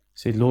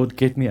 sê, Lord,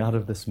 get me out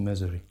of this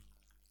misery.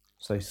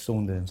 Sy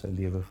sonde en sy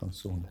lewe van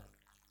sonde.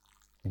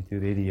 En toe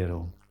red die Here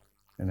hom.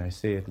 En hy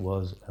sê, it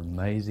was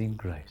amazing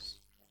grace.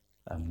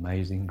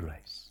 Amazing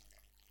grace.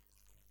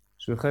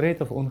 So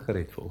gered of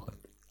ongered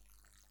vanoggend.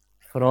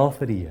 Vra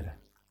vir die Here,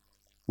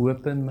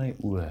 open my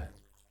oë,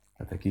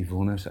 dat ek die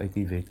wonders uit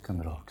die wet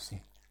kan raak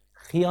sien.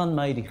 Gee aan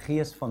my die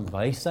gees van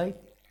wysheid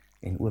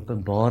en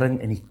openbaring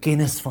in die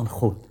kennis van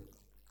God.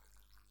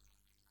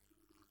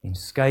 En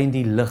skyn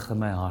die lig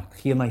in my hart.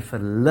 Gee my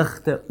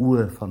verligte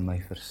oë van my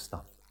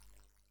verstand,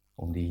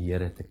 om die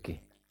Here te ken.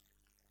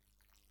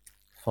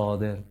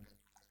 Vader,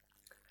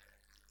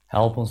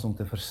 help ons om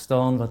te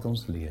verstaan wat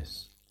ons lees,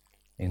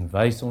 en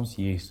wys ons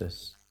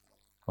Jesus,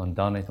 want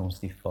dan het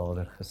ons die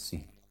Vader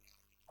gesien.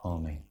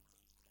 Amen.